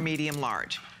 or medium,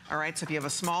 large. All right, so if you have a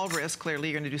small wrist, clearly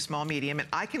you're gonna do small, medium, and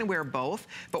I can wear both,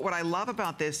 but what I love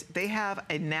about this, they have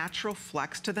a natural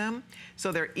flex to them,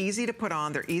 so they're easy to put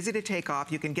on, they're easy to take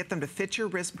off, you can get them to fit your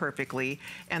wrist perfectly,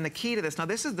 and the key to this, now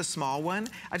this is the small one,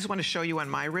 I just wanna show you on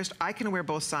my wrist, I can wear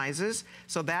both sizes,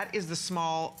 so that is the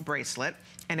small bracelet,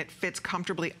 and it fits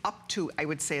comfortably up to, I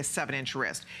would say, a 7-inch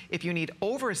wrist. If you need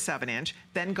over a 7-inch,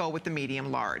 then go with the medium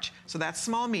large. So that's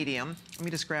small, medium. Let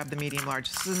me just grab the medium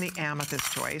large. This is in the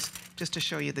amethyst choice, just to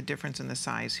show you the difference in the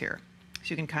size here. So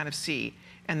you can kind of see.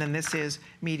 And then this is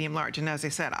medium large. And as I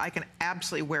said, I can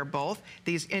absolutely wear both.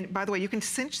 These, and by the way, you can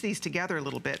cinch these together a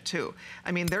little bit too.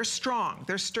 I mean, they're strong,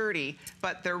 they're sturdy,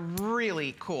 but they're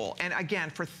really cool. And again,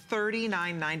 for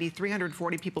 $39.90,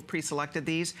 340 people pre-selected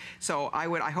these. So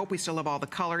I hope we still have all the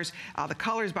colors. The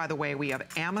colors, by the way, we have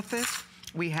amethyst.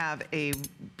 We have a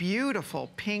beautiful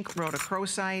pink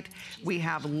rhodochrosite. We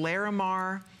have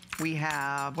Larimar. We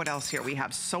have, what else here? We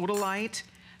have sodalite.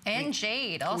 And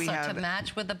jade also to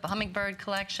match with the hummingbird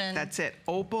collection. That's it,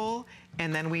 opal,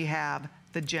 and then we have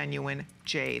the genuine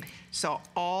jade. So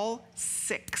all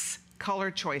 6 color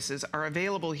choices are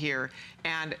available here,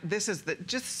 and this is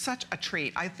just such a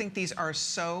treat. I think these are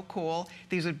so cool.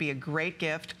 These would be a great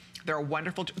gift. They're a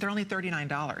wonderful, they're only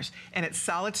 $39, and it's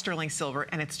solid sterling silver,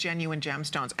 and it's genuine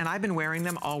gemstones. And I've been wearing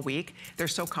them all week. They're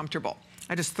so comfortable.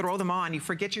 I just throw them on, you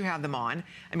forget you have them on.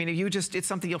 I mean, it's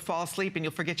something you'll fall asleep and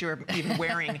you'll forget you're even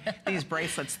wearing these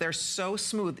bracelets. They're so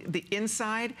smooth. The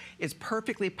inside is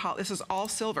perfectly polished. This is all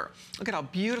silver. Look at how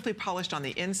beautifully polished on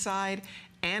the inside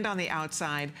and on the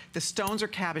outside. The stones are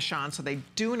cabochon, so they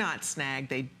do not snag,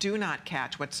 they do not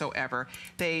catch whatsoever.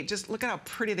 They just, look at how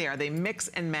pretty they are. They mix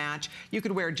and match. You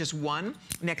could wear just one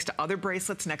next to other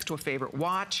bracelets, next to a favorite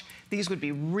watch. These would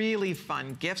be really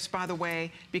fun gifts, by the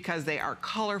way, because they are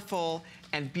colorful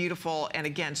and beautiful, and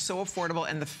again, so affordable,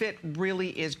 and the fit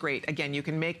really is great. Again, you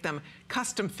can make them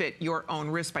custom fit your own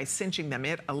wrist by cinching them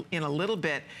in a little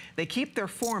bit. They keep their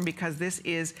form because this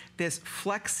is this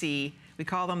flexy, we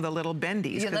call them the little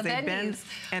bendies, because they bend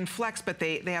and flex, but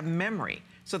they have memory.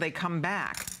 So they come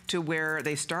back to where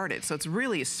they started. So it's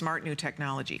really a smart new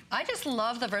technology. I just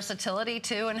love the versatility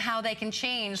too, and how they can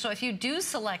change. So if you do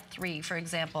select 3, for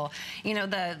example, you know,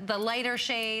 the lighter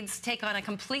shades take on a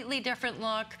completely different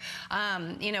look,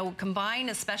 you know, combined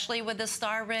especially with the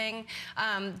star ring,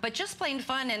 but just plain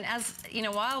fun. And as, you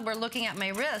know, while we're looking at my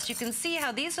wrist, you can see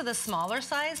how these are the smaller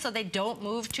size, so they don't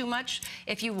move too much.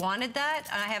 If you wanted that,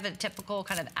 I have a typical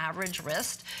kind of average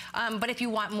wrist, but if you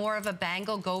want more of a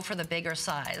bangle, go for the bigger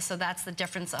size. So that's the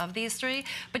difference of these 3.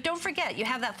 But don't forget, you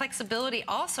have that flexibility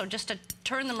also just to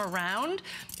turn them around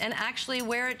and actually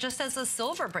wear it just as a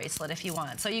silver bracelet if you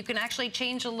want. So you can actually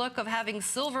change the look of having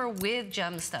silver with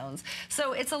gemstones.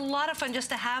 So it's a lot of fun just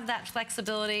to have that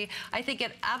flexibility. I think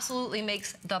it absolutely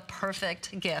makes the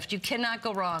perfect gift. You cannot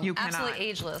go wrong. You cannot. Absolutely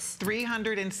ageless.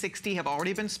 360 have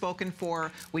already been spoken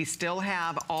for. We still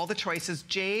have all the choices.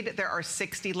 Jade, there are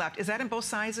 60 left. Is that in both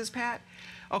sizes, Pat?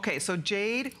 Okay, so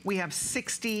jade, we have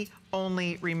 60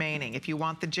 only remaining. If you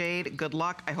want the jade, good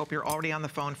luck. I hope you're already on the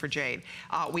phone for jade.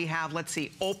 We have, let's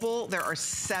see, opal, there are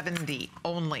 70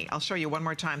 only. I'll show you one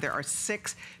more time. There are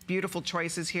 6 beautiful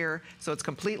choices here, so it's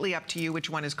completely up to you which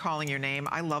one is calling your name.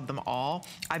 I love them all.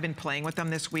 I've been playing with them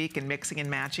this week and mixing and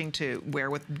matching to wear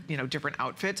with, you know, different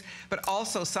outfits, but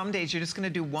also some days you're just gonna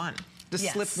do one.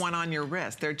 Just slip one on your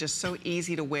wrist. They're just so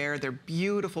easy to wear. They're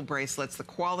beautiful bracelets. The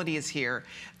quality is here.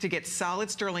 To get solid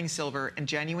sterling silver and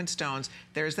genuine stones,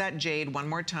 there's that jade one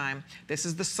more time. This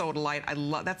is the sodalite. I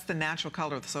love, that's the natural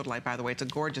color of the sodalite, by the way. It's a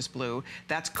gorgeous blue.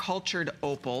 That's cultured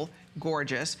opal.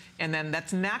 Gorgeous. And then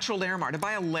that's natural Larimar. To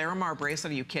buy a Larimar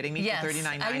bracelet, are you kidding me? Yes, for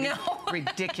 $39.90? I know.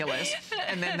 Ridiculous.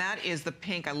 And then that is the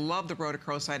pink. I love the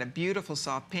rhodochrosite, a beautiful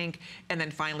soft pink. And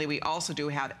then finally, we also do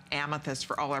have amethyst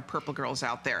for all our purple girls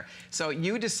out there. So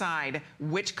you decide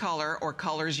which color or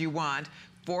colors you want.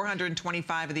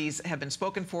 425 of these have been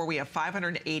spoken for. We have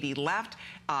 580 left,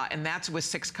 and that's with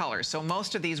 6 colors. So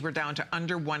most of these were down to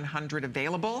under 100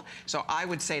 available. So I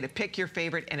would say to pick your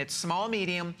favorite, and it's small,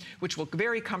 medium, which will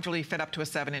very comfortably fit up to a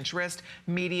 7-inch wrist,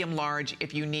 medium, large,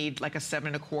 if you need like a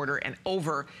 7 1/4 and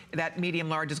over, that medium,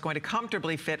 large is going to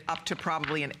comfortably fit up to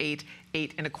probably an 8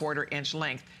 1/4 inch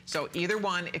length. So either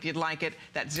one, if you'd like it,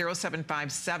 that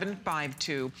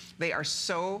 075752, they are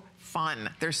so fun.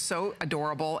 They're so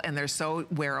adorable and they're so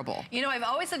wearable. You know, I've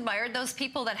always admired those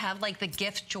people that have like the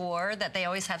gift drawer, that they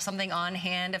always have something on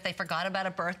hand if they forgot about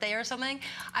a birthday or something.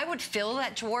 I would fill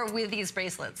that drawer with these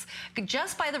bracelets.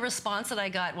 Just by the response that I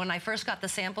got when I first got the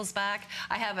samples back.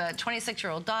 I have a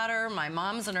 26-year-old daughter. My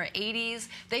mom's in her 80s.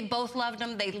 They both loved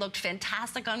them. They looked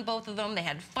fantastic on both of them. They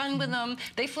had fun with them.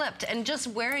 They flipped. And just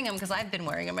wearing them, because I've been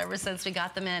wearing them ever since we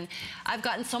got them in, I've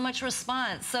gotten so much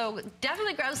response. So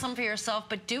definitely grab some for yourself,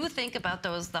 but do think about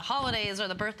those, the holidays or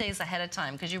the birthdays ahead of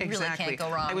time, because you really can't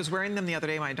go wrong. I was wearing them the other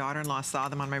day. My daughter-in-law saw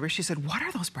them on my wrist. She said, "What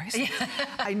are those bracelets?"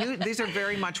 I knew these are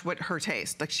very much what her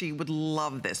taste. Like, she would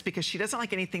love this because she doesn't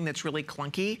like anything that's really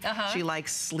clunky. She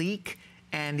likes sleek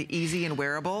and easy and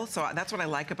wearable. So that's what I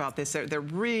like about this. They're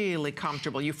really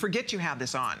comfortable. You forget you have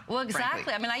this on. Well, exactly.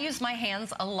 Frankly. I mean, I use my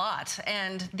hands a lot,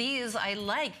 and these I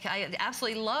like. I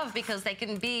absolutely love because they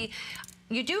can be,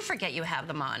 you do forget you have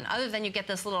them on, other than you get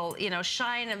this little, you know,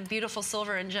 shine of beautiful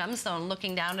silver and gemstone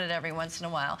looking down at it every once in a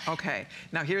while. Okay,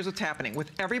 now here's what's happening.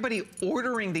 With everybody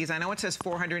ordering these, I know it says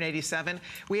 487,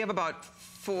 we have about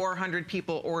 400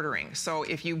 people ordering. So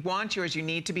if you want yours, you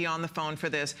need to be on the phone for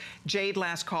this. Jade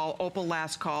last call, Opal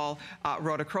last call,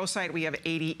 rhodochrosite, we have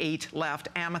 88 left,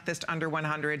 amethyst under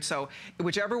 100. So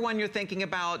whichever one you're thinking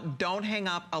about, don't hang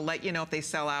up. I'll let you know if they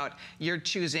sell out. You're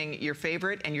choosing your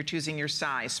favorite and you're choosing your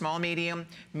size, small, medium,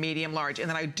 medium, large. And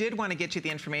then I did want to get you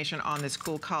the information on this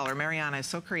cool collar. Mariana is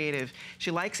so creative. She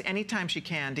likes anytime she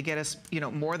can to get us, you know,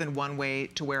 more than one way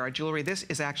to wear our jewelry. This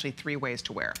is actually 3 ways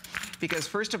to wear. Because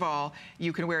first of all,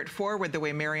 you can wear it forward the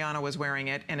way Mariana was wearing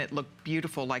it, and it looked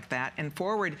beautiful like that. And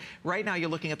forward, right now you're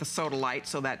looking at the soda light,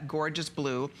 so that gorgeous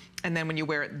blue. And then when you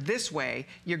wear it this way,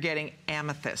 you're getting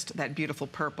amethyst, that beautiful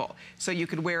purple. So you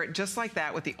could wear it just like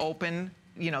that with the open,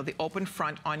 you know, the open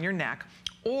front on your neck.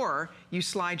 Or you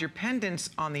slide your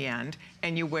pendants on the end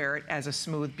and you wear it as a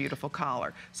smooth, beautiful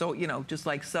collar. So, you know, just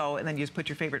like so, and then you just put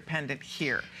your favorite pendant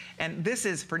here. And this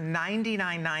is for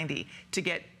 $99.90 to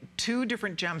get 2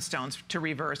 different gemstones to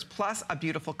reverse, plus a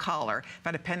beautiful collar. If I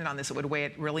had a pendant on this, it would weigh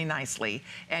it really nicely.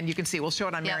 And you can see, we'll show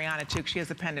it on Mariana too, 'cause she has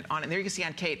a pendant on it. And there you can see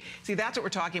on Kate. See, that's what we're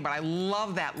talking about. I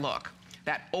love that look.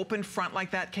 That open front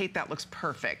like that, Kate, that looks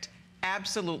perfect.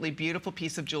 Absolutely beautiful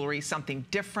piece of jewelry, something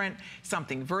different,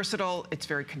 something versatile. It's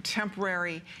very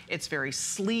contemporary. It's very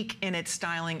sleek in its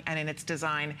styling and in its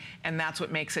design, and that's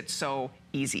what makes it so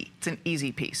easy. It's an easy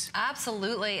piece.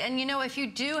 Absolutely. And you know, if you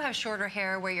do have shorter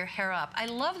hair, wear your hair up. I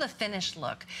love the finished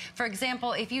look. For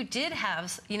example, if you did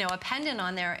have, you know, a pendant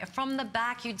on there, from the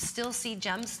back you'd still see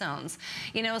gemstones.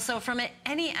 You know, so from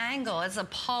any angle, it's a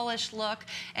polished look.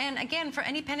 And again, for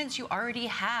any pendants you already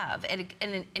have, it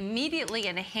immediately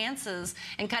enhances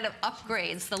and kind of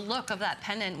upgrades the look of that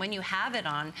pendant when you have it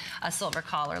on a silver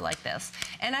collar like this.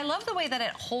 And I love the way that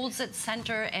it holds it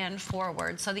center and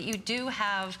forward, so that you do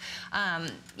have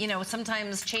you know,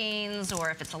 sometimes chains, or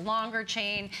if it's a longer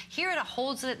chain, here it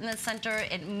holds it in the center,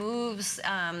 it moves,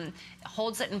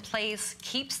 holds it in place,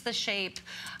 keeps the shape.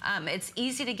 It's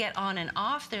easy to get on and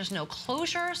off. There's no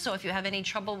closure, so if you have any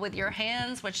trouble with your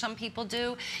hands, which some people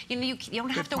do, you know, you don't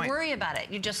have to worry about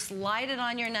it. You just slide it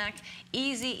on your neck.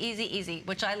 Easy, easy, easy,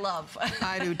 which I love.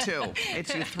 I do too.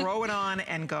 It's you throw it on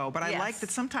and go. But I like that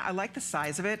sometimes, I like the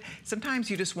size of it. Sometimes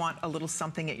you just want a little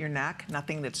something at your neck,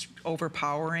 nothing that's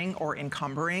overpowering or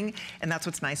encumbering. And that's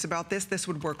what's nice about this. This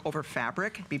would work over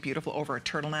fabric, It'd be beautiful over a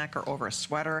turtleneck or over a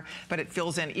sweater, but it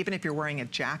fills in, even if you're wearing a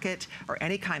jacket or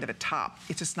any kind of a top.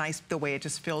 It's just nice the way it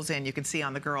just fills in. You can see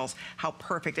on the girls how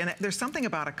perfect. And there's something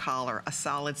about a collar, a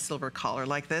solid silver collar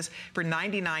like this, for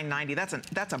 $99.90.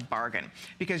 That's a bargain,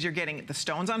 because you're getting the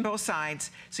stones on both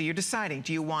sides. So you're deciding,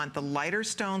 do you want the lighter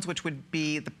stones, which would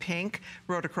be the pink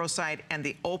rhodochrosite, and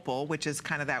the opal, which is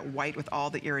kind of that white with all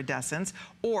the iridescence,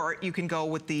 or you can go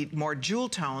with the more jewel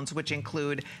tones, which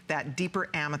include that deeper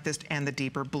amethyst and the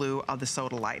deeper blue of the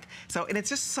soda light. So, and it's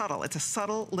just subtle. It's a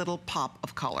subtle little pop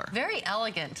of color. Very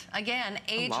elegant. Again,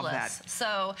 ageless. I love that.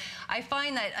 So I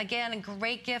find that, again, a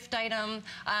great gift item,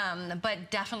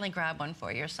 but definitely grab one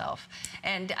for yourself.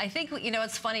 And I think, you know,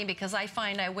 it's funny because I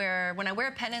find when I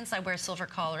wear pendants, I wear silver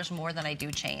collars more than I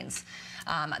do chains.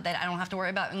 That I don't have to worry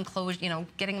about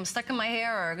getting them stuck in my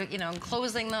hair or, you know,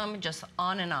 enclosing them, just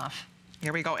on and off.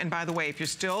 Here we go. And by the way, if you're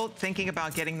still thinking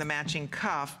about getting the matching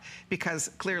cuff, because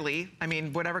clearly, I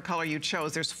mean, whatever color you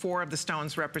chose, there's 4 of the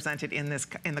stones represented in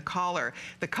the collar.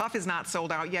 The cuff is not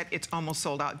sold out yet. It's almost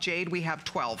sold out. Jade, we have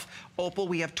 12. Opal,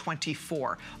 we have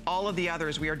 24. All of the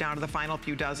others, we are down to the final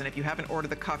few dozen. If you haven't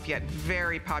ordered the cuff yet,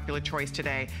 very popular choice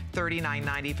today.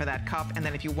 $39.90 for that cuff. And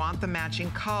then if you want the matching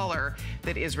collar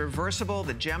that is reversible,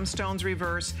 the gemstones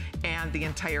reverse, and the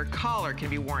entire collar can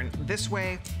be worn this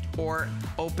way or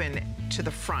open to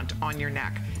the front on your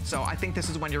neck. So I think this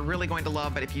is one you're really going to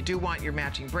love, but if you do want your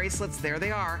matching bracelets, there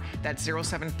they are. That's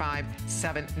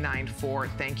 075794.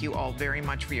 Thank you all very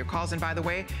much for your calls. And by the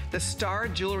way, the star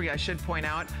jewelry, I should point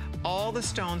out, all the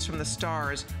stones from the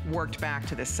stars worked back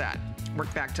to this set.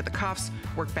 Worked back to the cuffs,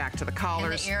 worked back to the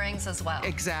collars. And the earrings as well.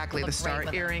 Exactly, the star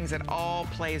earrings, it all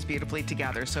plays beautifully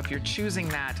together. So if you're choosing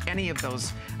that, any of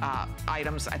those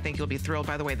items, I think you'll be thrilled.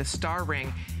 By the way, the star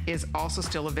ring is also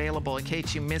still available in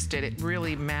case you missed it. It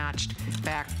really matched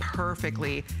back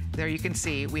perfectly. There you can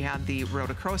see we have the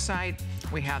rhodochrosite,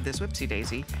 we have this whoopsie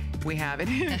daisy, we have it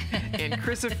in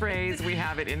chrysoprase, we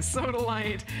have it in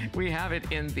sodalite, we have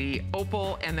it in the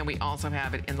opal, and then we also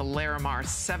have it in the Larimar.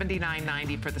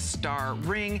 $79.90 for the star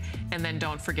ring, and then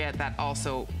don't forget that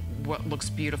also what looks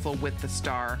beautiful with the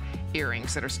star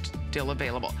earrings that are still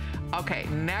available. Okay,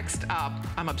 next up,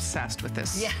 I'm obsessed with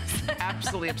this. Yes.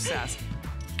 Absolutely obsessed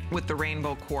with the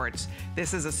rainbow quartz.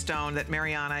 This is a stone that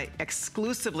Mariana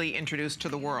exclusively introduced to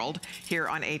the world here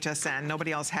on HSN.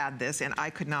 Nobody else had this, and I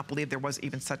could not believe there was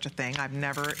even such a thing. I've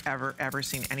never, ever, ever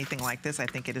seen anything like this. I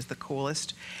think it is the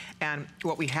coolest. And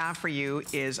what we have for you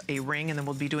is a ring, and then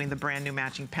we'll be doing the brand new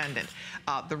matching pendant.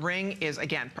 The ring is,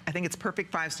 again, I think it's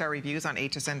perfect 5-star reviews on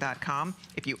hsn.com.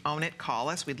 If you own it, call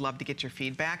us. We'd love to get your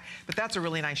feedback. But that's a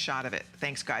really nice shot of it.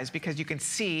 Thanks, guys, because you can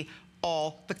see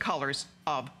all the colors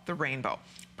of the rainbow.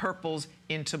 Purples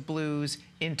into blues,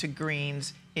 into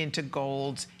greens, into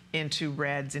golds, into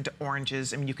reds, into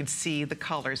oranges. I mean, you can see the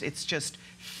colors. It's just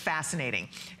fascinating.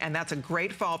 And that's a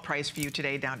great fall price for you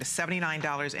today, down to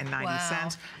 $79.90. Wow.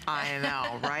 I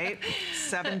know, right?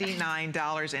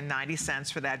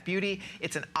 $79.90 for that beauty.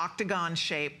 It's an octagon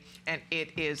shape, and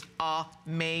it is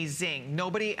amazing.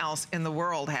 Nobody else in the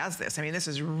world has this. I mean, this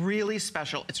is really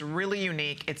special. It's really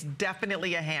unique. It's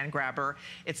definitely a hand grabber.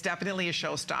 It's definitely a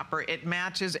showstopper. It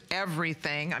matches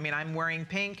everything. I mean, I'm wearing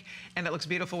pink, and it looks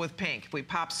beautiful with pink. If we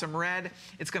pop some red,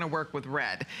 it's gonna work with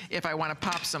red. If I wanna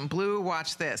pop some blue,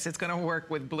 watch this. It's gonna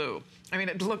work with blue. I mean,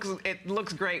 it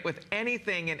looks great with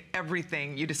anything and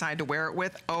everything you decide to wear it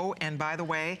with. Oh, and by the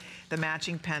way, the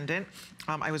matching pendant.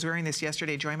 I was wearing this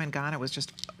yesterday. Joy Mangana was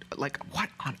just like, what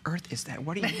on earth is that?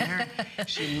 What are you wearing?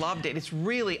 She loved it. It's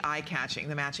really eye-catching.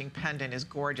 The matching pendant is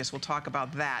gorgeous. We'll talk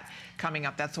about that coming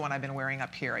up. That's the one I've been wearing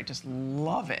up here. I just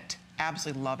love it.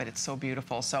 Absolutely love it. It's so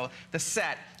beautiful. So the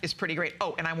set is pretty great.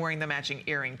 Oh, and I'm wearing the matching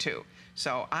earring too.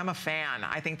 So I'm a fan.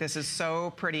 I think this is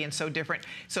so pretty and so different.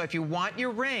 So if you want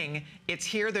your ring, it's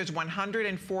here. There's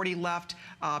 140 left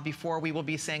before we will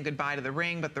be saying goodbye to the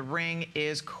ring, but the ring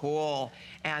is cool.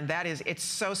 And that is, it's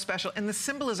so special. And the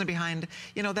symbolism behind,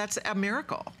 you know, that's a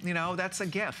miracle. You know, that's a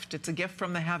gift. It's a gift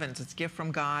from the heavens. It's a gift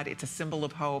from God. It's a symbol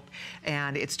of hope.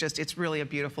 And it's just, it's really a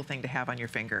beautiful thing to have on your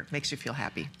finger. Makes you feel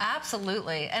happy.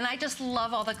 Absolutely. And I just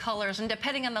love all the colors. And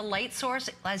depending on the light source,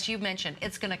 as you mentioned,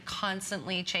 it's going to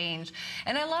constantly change.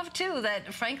 And I love, too,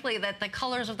 that, frankly, that the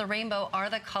colors of the rainbow are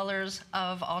the colors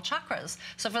of all chakras.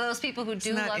 So for those people who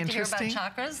do love to hear about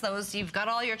chakras, you've got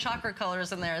all your chakra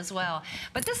colors in there as well.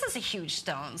 But this is a huge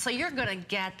stone, so you're going to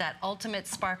get that ultimate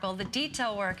sparkle. The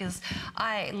detail work is,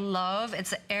 I love,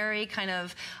 it's an airy kind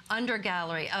of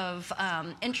undergallery of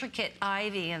intricate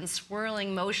ivy and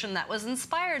swirling motion that was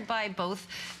inspired by both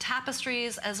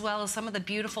tapestries as well as some of the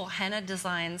beautiful henna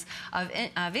designs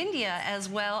of India, as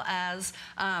well as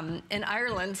in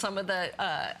Ireland, some of the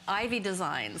ivy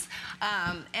designs.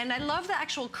 And I love the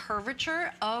actual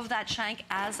curvature of that shank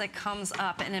as it comes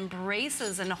up and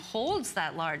embraces and holds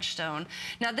that large stone.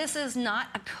 Now, this is not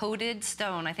a coated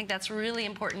stone. I think that's really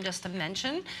important just to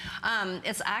mention.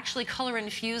 It's actually color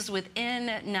infused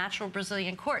within natural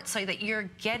Brazilian quartz, so that you're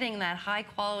getting that high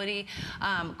quality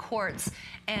quartz.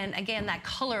 And again, that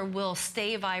color will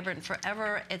stay vibrant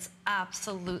forever. It's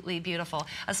absolutely beautiful.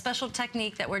 A special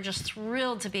technique that we're just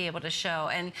thrilled to be able to show.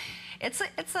 And it's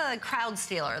a crowd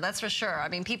stealer, that's for sure. I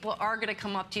mean, people are going to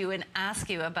come up to you and ask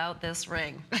you about this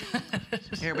ring.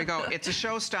 Here we go. It's a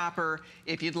showstopper.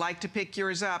 If you'd like to pick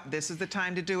yours up, this is the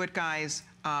time to do it, guys.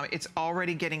 It's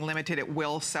already getting limited. It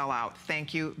will sell out.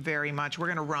 Thank you very much. We're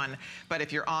gonna run, but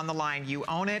if you're on the line, you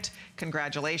own it.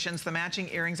 Congratulations. The matching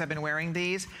earrings, I've been wearing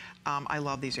these. I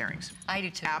love these earrings. I do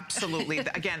too. Absolutely.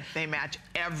 Again, they match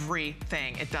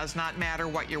everything. It does not matter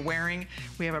what you're wearing.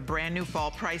 We have a brand new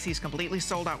fall price. These completely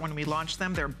sold out when we launched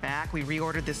them. They're back. We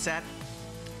reordered this set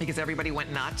because everybody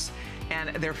went nuts.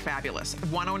 And they're fabulous.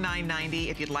 $109.90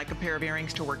 if you'd like a pair of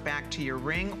earrings to work back to your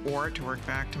ring or to work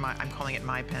back to my, I'm calling it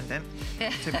my pendant,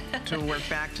 to work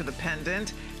back to the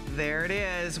pendant. There it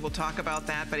is. We'll talk about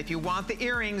that. But if you want the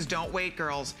earrings, don't wait,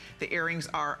 girls. The earrings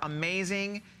are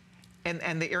amazing.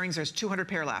 And the earrings, there's 200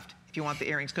 pair left. If you want the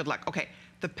earrings, good luck. Okay,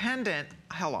 the pendant,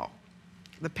 hello.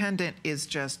 The pendant is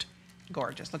just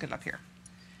gorgeous. Look it up here.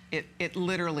 It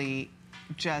literally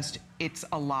just, it's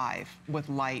alive with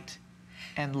light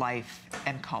and life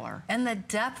and color. And the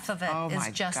depth of it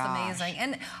is just amazing.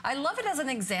 And I love it as an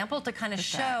example to kind of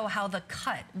show how the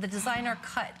cut, the designer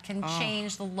cut can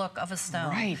change the look of a stone.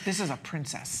 Right, this is a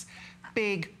princess.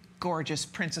 Big, gorgeous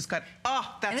princess cut.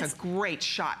 Oh, that's a great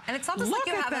shot. And it's almost like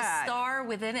you have a star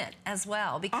within it as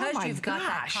well, because you've got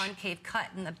that concave cut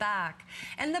in the back.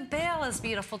 And the bail is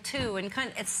beautiful too, and kind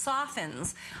of, it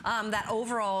softens that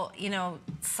overall, you know,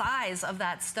 size of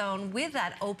that stone with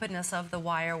that openness of the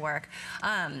wire work.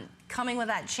 Coming with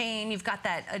that chain, you've got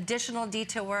that additional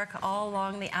detail work all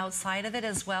along the outside of it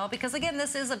as well, because again,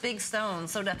 this is a big stone,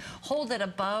 so to hold it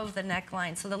above the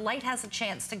neckline, so the light has a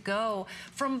chance to go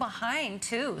from behind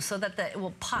too, so that it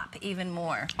will pop even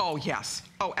more. Oh, yes.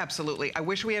 Oh, absolutely. I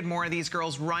wish we had more of these,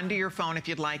 girls. Run to your phone if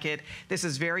you'd like it. This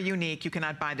is very unique. You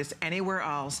cannot buy this anywhere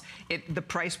else. The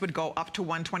price would go up to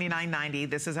 $129.90.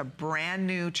 This is a brand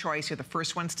new choice. You're the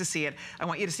first ones to see it. I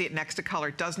want you to see it next to color.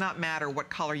 It does not matter what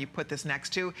color you put this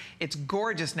next to. It's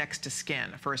gorgeous next to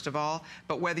skin, first of all,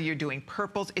 but whether you're doing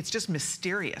purples, it's just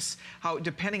mysterious how,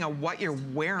 depending on what you're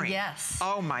wearing. Yes.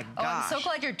 Oh my gosh. Oh, I'm so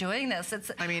glad you're doing this.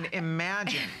 I mean,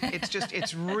 imagine. It's just,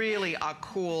 it's really a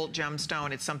cool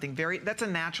gemstone. It's something that's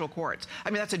a natural quartz.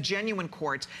 I mean, that's a genuine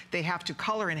quartz. They have to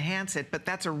color enhance it, but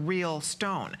that's a real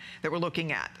stone that we're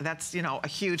looking at. That's, you know, a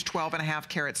huge 12.5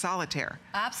 carat solitaire.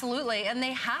 Absolutely, and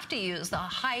they have to use the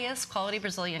highest quality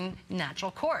Brazilian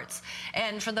natural quartz.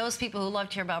 And for those people who love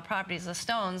to hear about properties of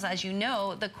stones, as you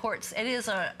know, the quartz, it is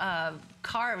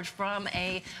carved from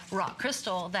a rock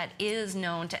crystal that is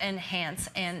known to enhance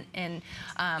and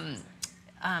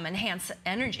enhance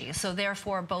energy, so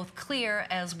therefore both clear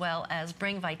as well as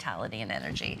bring vitality and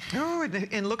energy. Oh,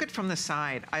 and look at from the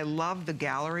side. I love the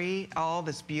gallery, all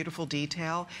this beautiful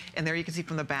detail, and there you can see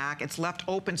from the back, it's left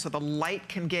open so the light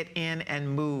can get in and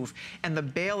move. And the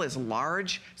bail is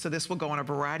large, so this will go on a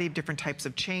variety of different types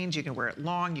of chains. You can wear it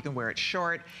long, you can wear it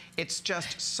short. It's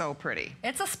just so pretty.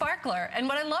 It's a sparkler, and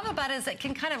what I love about it is it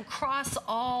can kind of cross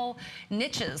all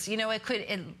niches. You know,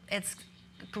 it's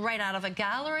right out of a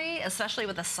gallery, especially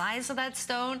with the size of that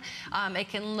stone. It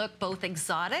can look both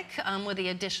exotic with the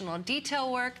additional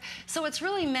detail work. So it's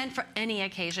really meant for any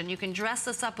occasion. You can dress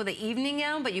this up with an evening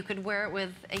gown, but you could wear it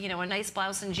with, you know, a nice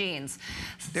blouse and jeans.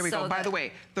 There we go. By the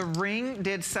way, the ring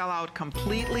did sell out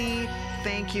completely.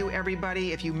 Thank you,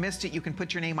 everybody. If you missed it, you can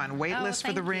put your name on wait list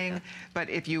for the ring. But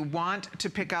if you want to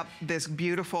pick up this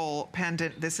beautiful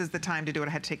pendant, this is the time to do it.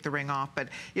 I had to take the ring off. But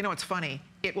you know, it's funny.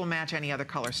 It will match any other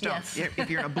color stone. Yes. If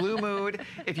you're in a blue mood,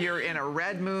 if you're in a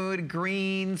red mood,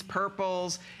 greens,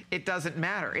 purples, it doesn't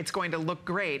matter. It's going to look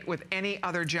great with any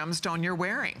other gemstone you're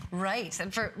wearing. Right,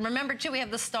 and remember too, we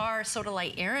have the star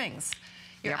sodalite earrings.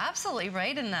 You're absolutely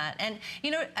right in that. And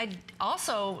you know, I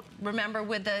also remember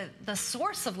with the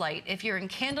source of light, if you're in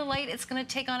candlelight, it's gonna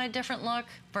take on a different look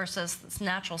versus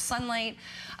natural sunlight.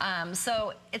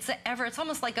 So it's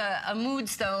almost like a mood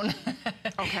stone.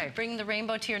 Okay. Bring the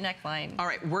rainbow to your neckline. All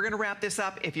right, we're gonna wrap this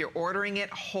up. If you're ordering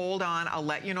it, hold on. I'll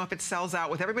let you know if it sells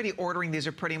out. With everybody ordering, these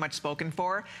are pretty much spoken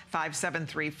for.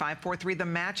 573-543. The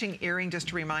matching earring, just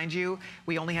to remind you,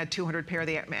 we only had 200 pair.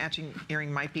 The matching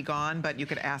earring might be gone, but you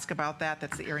could ask about that.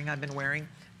 That's the earring I've been wearing.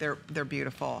 They're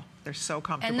beautiful. They're so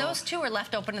comfortable. And those two are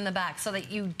left open in the back so that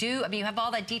you do, I mean, you have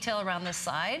all that detail around this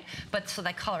side, but so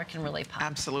that color can really pop.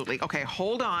 Absolutely. Okay,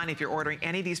 hold on if you're ordering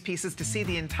any of these pieces. To see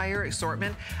the entire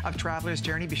assortment of Traveler's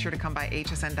Journey, be sure to come by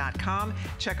hsn.com.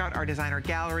 Check out our designer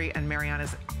gallery and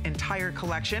Mariana's entire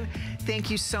collection.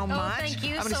 Thank you so much. Thank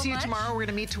you so much. I'm going to see you tomorrow. We're going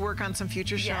to meet to work on some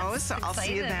future shows, so I'll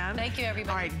see you then. Thank you, everybody.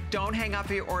 All right, don't hang up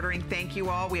if you're ordering. Thank you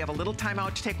all. We have a little time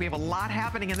out to take. We have a lot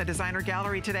happening in the designer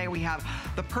gallery today. We have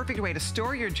the perfect way to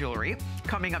store your jewelry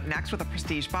coming up next with a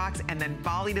prestige box, and then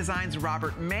Bali Designs'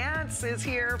 Robert Mance is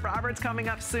here. Robert's coming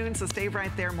up soon, so stay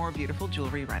right there. More beautiful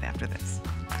jewelry right after this.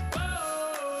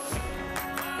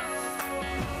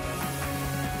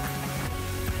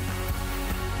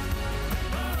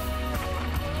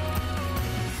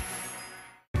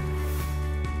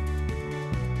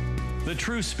 The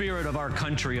true spirit of our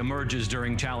country emerges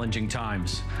during challenging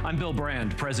times. I'm Bill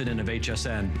Brand, president of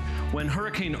HSN. When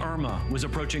Hurricane Irma was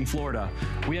approaching Florida,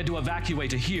 we had to evacuate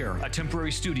to here, a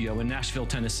temporary studio in Nashville,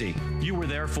 Tennessee. You were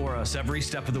there for us every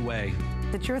step of the way.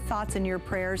 It's your thoughts and your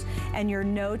prayers and your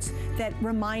notes that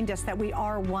remind us that we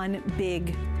are one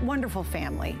big, wonderful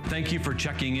family. Thank you for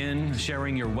checking in,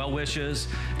 sharing your well wishes,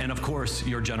 and of course,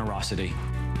 your generosity.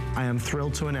 I am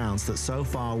thrilled to announce that so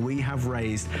far we have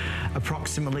raised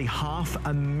approximately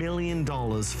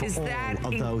 $500,000 for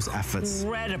all of those efforts.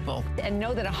 Incredible. And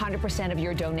know that 100% of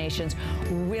your donations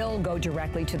will go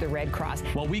directly to the Red Cross.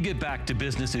 While we get back to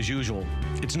business as usual,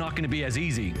 it's not going to be as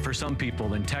easy for some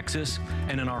people in Texas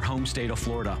and in our home state of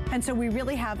Florida. And so we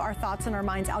really have our thoughts and our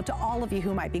minds out to all of you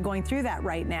who might be going through that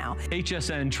right now.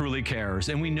 HSN truly cares,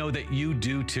 and we know that you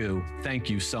do too. Thank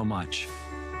you so much.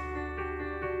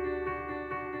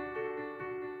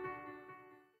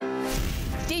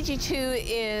 DG2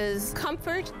 is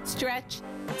comfort, stretch,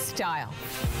 style.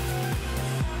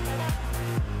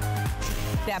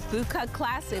 That boot cut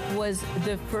classic was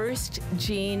the first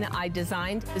jean I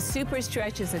designed. The Super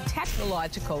Stretch is a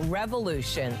technological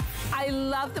revolution. I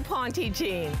love the Ponte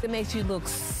jean. It makes you look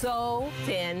so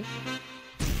thin.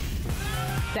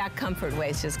 That comfort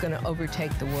waist is going to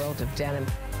overtake the world of denim.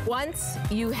 Once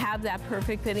you have that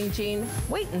perfect fitting jean,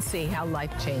 wait and see how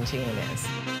life-changing it is.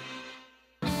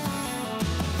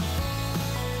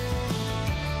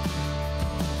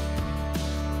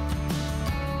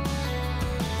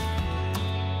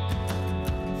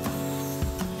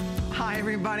 Hi,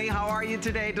 everybody. How are you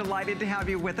today? Delighted to have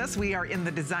you with us. We are in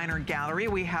the designer gallery.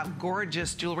 We have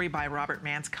gorgeous jewelry by Robert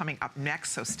Mance coming up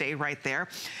next, so stay right there.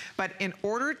 But in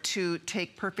order to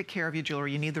take perfect care of your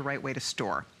jewelry, you need the right way to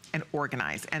store and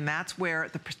organize, and that's where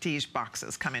the prestige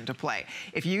boxes come into play.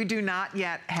 If you do not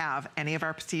yet have any of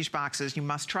our prestige boxes, you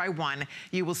must try one.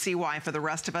 You will see why. For the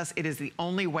rest of us, it is the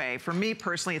only way. For me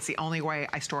personally, it's the only way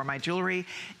I store my jewelry,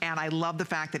 and I love the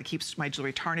fact that it keeps my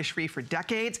jewelry tarnish-free for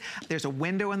decades. There's a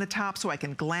window in the top so I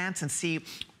can glance and see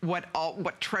what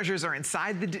treasures are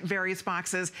inside the various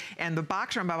boxes, and the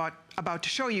box I'm about to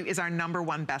show you is our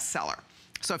 #1 bestseller.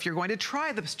 So if you're going to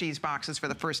try the prestige boxes for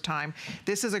the first time,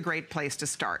 this is a great place to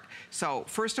start. So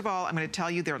first of all, I'm going to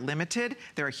tell you they're limited.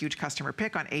 They're a huge customer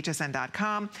pick on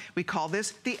hsn.com. We call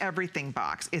this the everything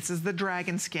box. This is the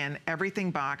dragon skin everything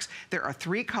box. There are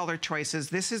 3 color choices.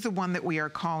 This is the one that we are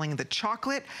calling the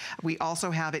chocolate. We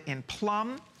also have it in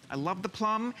plum. I love the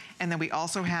plum. And then we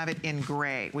also have it in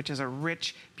gray, which is a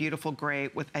rich, beautiful gray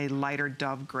with a lighter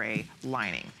dove gray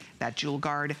lining. That Jewel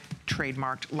Guard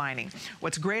trademarked lining.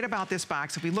 What's great about this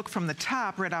box, if we look from the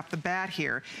top right off the bat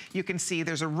here, you can see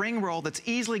there's a ring roll that's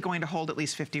easily going to hold at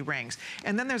least 50 rings.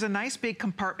 And then there's a nice big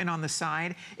compartment on the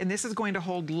side, and this is going to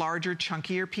hold larger,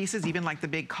 chunkier pieces, even like the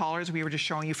big collars we were just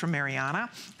showing you from Mariana.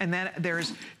 And then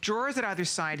there's drawers at either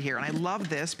side here, and I love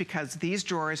this because these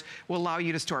drawers will allow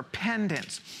you to store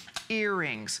pendants,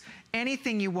 earrings,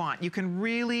 anything you want. You can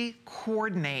really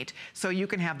coordinate so you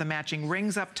can have the matching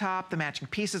rings up top, the matching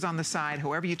pieces on the side,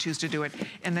 however you choose to do it.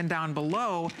 And then down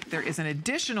below, there is an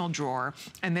additional drawer,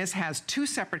 and this has 2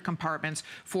 separate compartments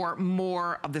for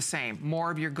more of the same,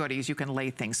 more of your goodies. You can lay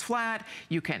things flat,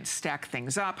 you can stack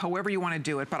things up, however you want to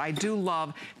do it. But I do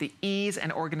love the ease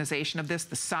and organization of this.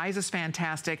 The size is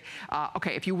fantastic.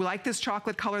 Okay, if you like this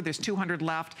chocolate color, there's 200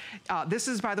 left. This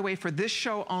is, by the way, for this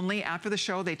show only. After the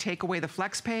show, they take away the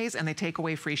flex pays and they take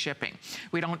away free shipping.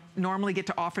 We don't normally get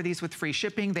to offer these with free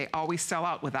shipping. They always sell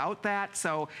out without that.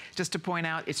 So just to point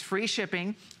out, it's free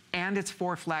shipping and it's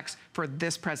 4 flex for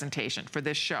this presentation, for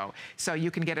this show. So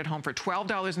you can get it home for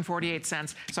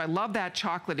 $12.48. So I love that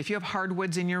chocolate. If you have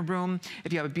hardwoods in your room,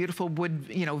 if you have a beautiful wood,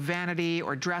 vanity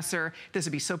or dresser, this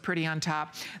would be so pretty on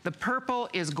top. The purple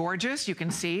is gorgeous. You can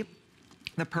see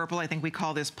the purple, I think we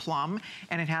call this plum,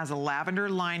 and it has a lavender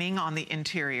lining on the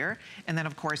interior. And then,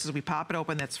 of course, as we pop it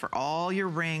open, that's for all your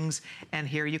rings. And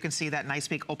here you can see that nice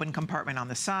big open compartment on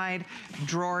the side.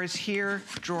 Drawers here,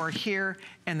 drawer here,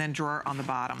 and then drawer on the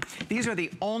bottom. These are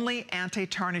the only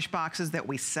anti-tarnish boxes that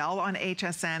we sell on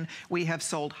HSN. We have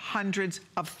sold hundreds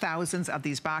of thousands of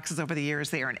these boxes over the years.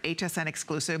 They are an HSN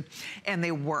exclusive, and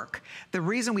they work. The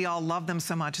reason we all love them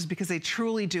so much is because they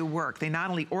truly do work. They not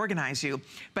only organize you,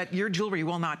 but your jewelry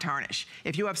will not tarnish.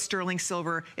 If you have sterling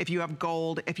silver, if you have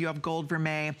gold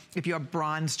vermeil, if you have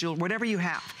bronze jewelry, whatever you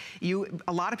have,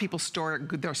 a lot of people store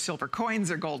their silver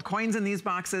coins or gold coins in these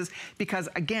boxes because,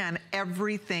 again,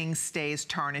 everything stays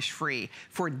tarnish free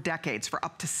for decades, for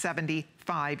up to 70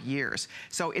 5 years.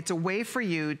 So it's a way for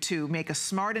you to make a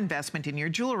smart investment in your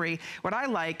jewelry. What I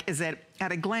like is that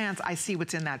at a glance, I see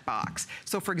what's in that box.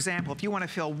 So for example, if you want to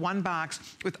fill one box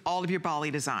with all of your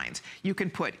Bali designs, you can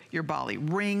put your Bali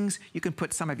rings, you can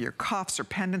put some of your cuffs or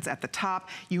pendants at the top.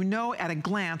 You know at a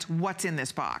glance what's in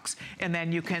this box. And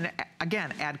then you can,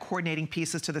 again, add coordinating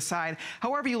pieces to the side,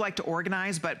 however you like to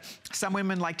organize, but some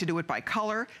women like to do it by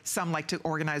color, some like to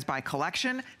organize by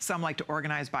collection, some like to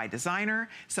organize by designer.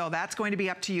 So that's going to be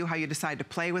up to you how you decide to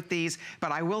play with these.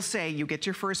 But I will say, you get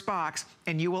your first box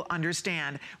and you will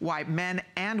understand why men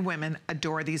and women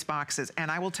adore these boxes. And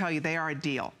I will tell you, they are a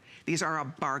deal. These are a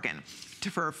bargain.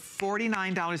 For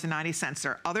 $49.90.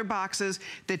 There are other boxes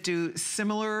that do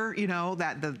similar, you know,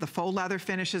 that the faux leather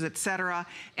finishes, etc.,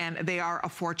 and they are a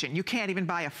fortune. You can't even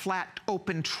buy a flat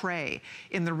open tray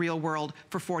in the real world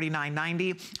for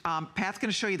 $49.90. Pat's going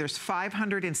to show you there's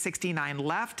 569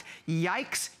 left.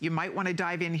 Yikes! You might want to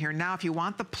dive in here now if you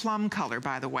want the plum color.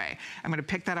 By the way, I'm going to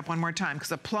pick that up one more time because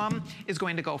the plum is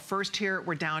going to go first here.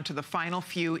 We're down to the final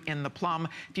few in the plum.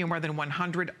 Few more than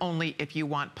 100 only if you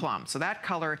want plum. So that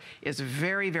color is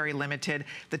very, very limited.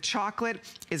 The chocolate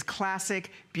is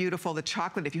classic, beautiful. The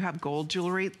chocolate, if you have gold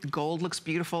jewelry, gold looks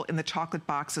beautiful in the chocolate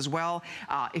box as well.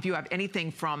 If you have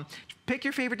anything from, pick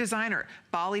your favorite designer,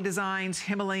 Bali Designs,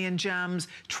 Himalayan Gems,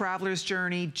 Traveler's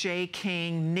Journey, J.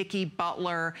 King, Nikki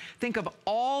Butler. Think of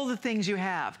all the things you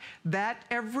have. That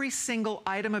every single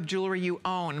item of jewelry you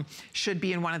own should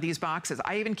be in one of these boxes.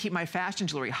 I even keep my fashion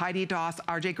jewelry, Heidi Doss,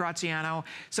 RJ Graziano.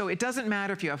 So it doesn't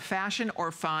matter if you have fashion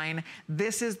or fine,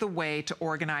 this is the way to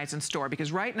organize and store.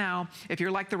 Because right now, if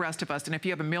you're like the rest of us, and if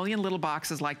you have a million little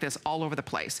boxes like this all over the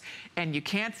place, and you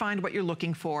can't find what you're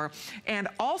looking for, and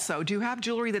also, do you have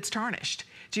jewelry that's tarnished?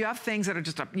 Do you have things that are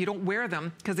just, you don't wear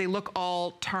them because they look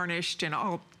all tarnished and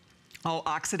all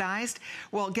oxidized?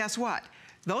 Well, guess what?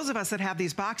 Those of us that have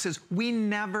these boxes, we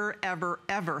never, ever,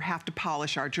 ever have to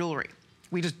polish our jewelry.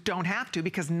 We just don't have to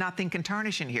because nothing can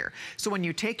tarnish in here. So when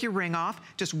you take your ring off,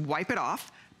 just wipe it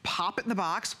off, pop it in the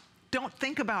box. Don't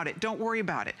think about it. Don't worry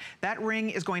about it. That ring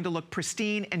is going to look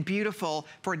pristine and beautiful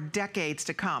for decades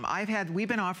to come. We've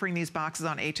been offering these boxes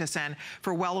on HSN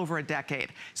for well over a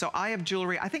decade. So I have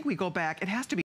jewelry, I think we go back, it has to be